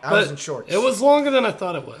 long walk. I but was in shorts. It was longer than I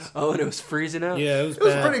thought it was. Oh, and it was freezing out? Yeah, it was It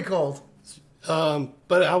was bad. pretty cold.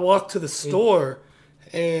 But I walked to the store,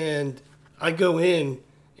 and I go in,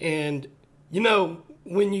 and,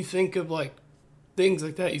 when you think of, things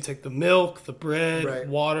like that, you take the milk, the bread, Right.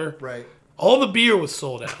 water. Right. All the beer was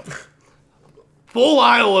sold out. Full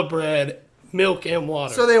aisle of bread, milk, and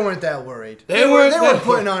water. So they weren't that worried. They were weren't They were that-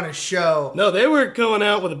 putting on a show. No, they were going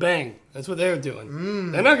out with a bang. That's what they were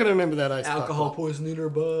doing. They're not going to remember that ice Alcohol cocktail. poisoning or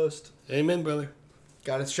bust. Amen, brother.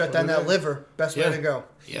 Got to shut down that liver. Best way Yeah. to go.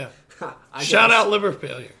 Yeah. I Shout guess. out liver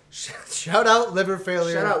failure. Shout out liver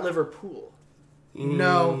failure. Shout out Liverpool.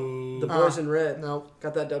 No. The boys in red. No.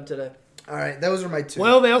 Got that dub today. All right, those are my two.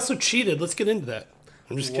 Well, they also cheated. Let's get into that.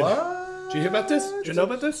 I'm just kidding. What? Did you hear about this? Did you know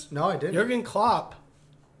about this? No, I didn't. Jurgen Klopp,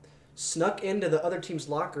 Snuck into the other team's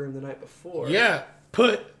locker room the night before. yeah,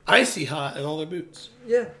 put icy hot in all their boots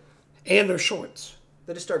Yeah. and their shorts.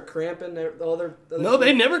 They just start cramping all their other No, they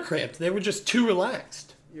team. never cramped. They were just too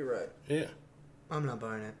relaxed. You're right. Yeah. I'm not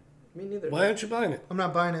buying it. Me neither. Why aren't you buying it? I'm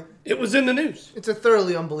not buying it. It was in the news. It's a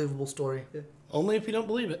thoroughly unbelievable story. Only if you don't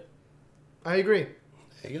believe it. I agree.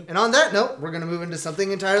 There you go. And on that note, we're going to move into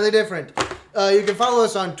something entirely different. You can follow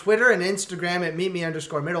us on Twitter and Instagram at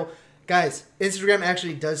meetme_middle. Guys, Instagram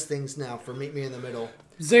actually does things now for Meet Me in the Middle.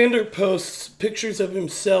 Xander posts pictures of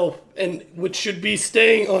himself, and which should be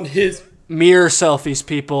staying on his Mirror selfies,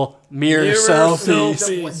 people. Mirror, Mirror selfies.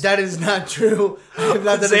 selfies. That is not true. I have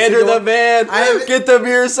not done a Xander single the one. man. I haven't- Get the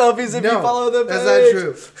mirror selfies if you follow the page. that's not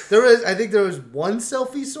true. I think there was one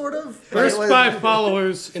selfie, sort of. first It was- 5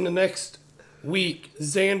 followers in the next week.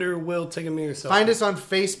 Xander will take a mirror selfie. Find us on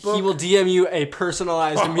Facebook. He will DM you a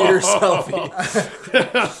personalized mirror selfie.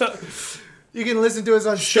 You can listen to us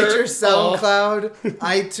on Shirt Stitcher, off. SoundCloud,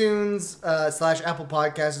 iTunes / Apple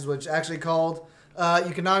Podcasts is what it's actually called.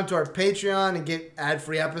 You can log into our Patreon and get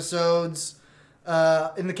ad-free episodes.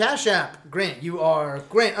 In the Cash App, Grant, you are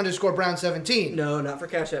Grant_Brown17. No, not for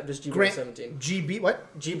Cash App, just Grant GBrown17. GB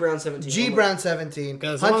what? GBrown17. GBrown17.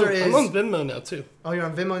 Guys, Hunter I'm on Venmo now, too. Oh, you're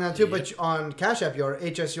on Venmo now too, but on Cash App you're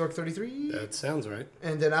HS York 33. That sounds right.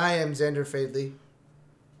 And then I am Zander Faidley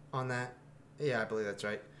on that. Yeah, I believe that's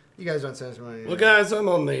right. You guys don't send us money. Well, guys, I'm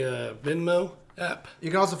on the Venmo app.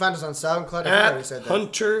 You can also find us on SoundCloud. I already At said that.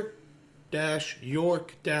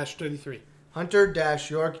 Hunter-York-33.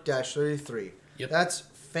 Hunter-York-33. Yep. That's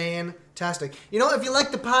fantastic. You know, if you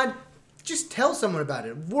like the pod, just tell someone about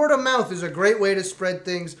it. Word of mouth is a great way to spread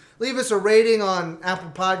things. Leave us a rating on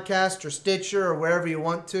Apple Podcasts or Stitcher or wherever you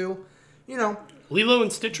want to. You know, Lilo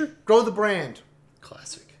and Stitcher? grow the brand.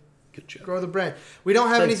 Classic. Good job. Grow the brand. We don't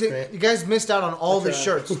have Thanks, anything. Grant. You guys missed out on all the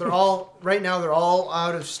shirts. They're all right now. They're all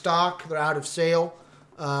out of stock. They're out of sale.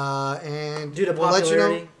 And Due to we'll let you know.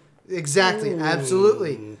 popularity? Exactly.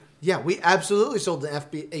 Absolutely. Yeah, we absolutely sold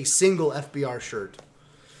a single FBR shirt.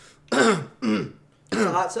 It's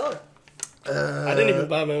a hot seller. I didn't even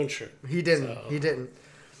buy my own shirt. He didn't. So, He didn't.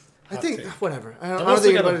 I hot think take. whatever. I I've don't also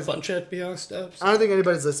think got a anybody's. bunch of FBI stuff. I don't think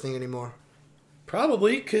anybody's listening anymore.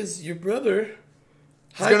 Probably because your brother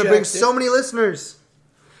He's gonna bring hijacked so it. many listeners.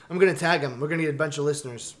 I'm going to tag him. We're going to get a bunch of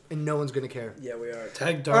listeners, and no one's going to care. Yeah, we are.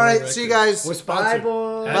 Tag All Darling right, Records. see you guys. We're sponsored. Bye,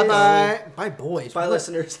 boys. At Bye-bye. Bye, boys. Bye,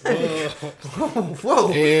 listeners.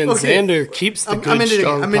 Whoa. And Okay. Xander keeps the I'm good, ending it.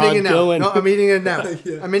 strong I'm ending pod it now. going. No, I'm ending it now.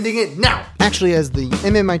 I'm ending it now. Actually, as the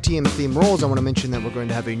MMITM theme rolls, I want to mention that we're going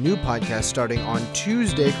to have a new podcast starting on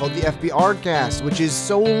Tuesday called the FBR Cast, which is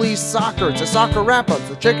solely soccer. It's a soccer wrap-up,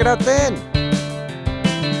 so check it out then.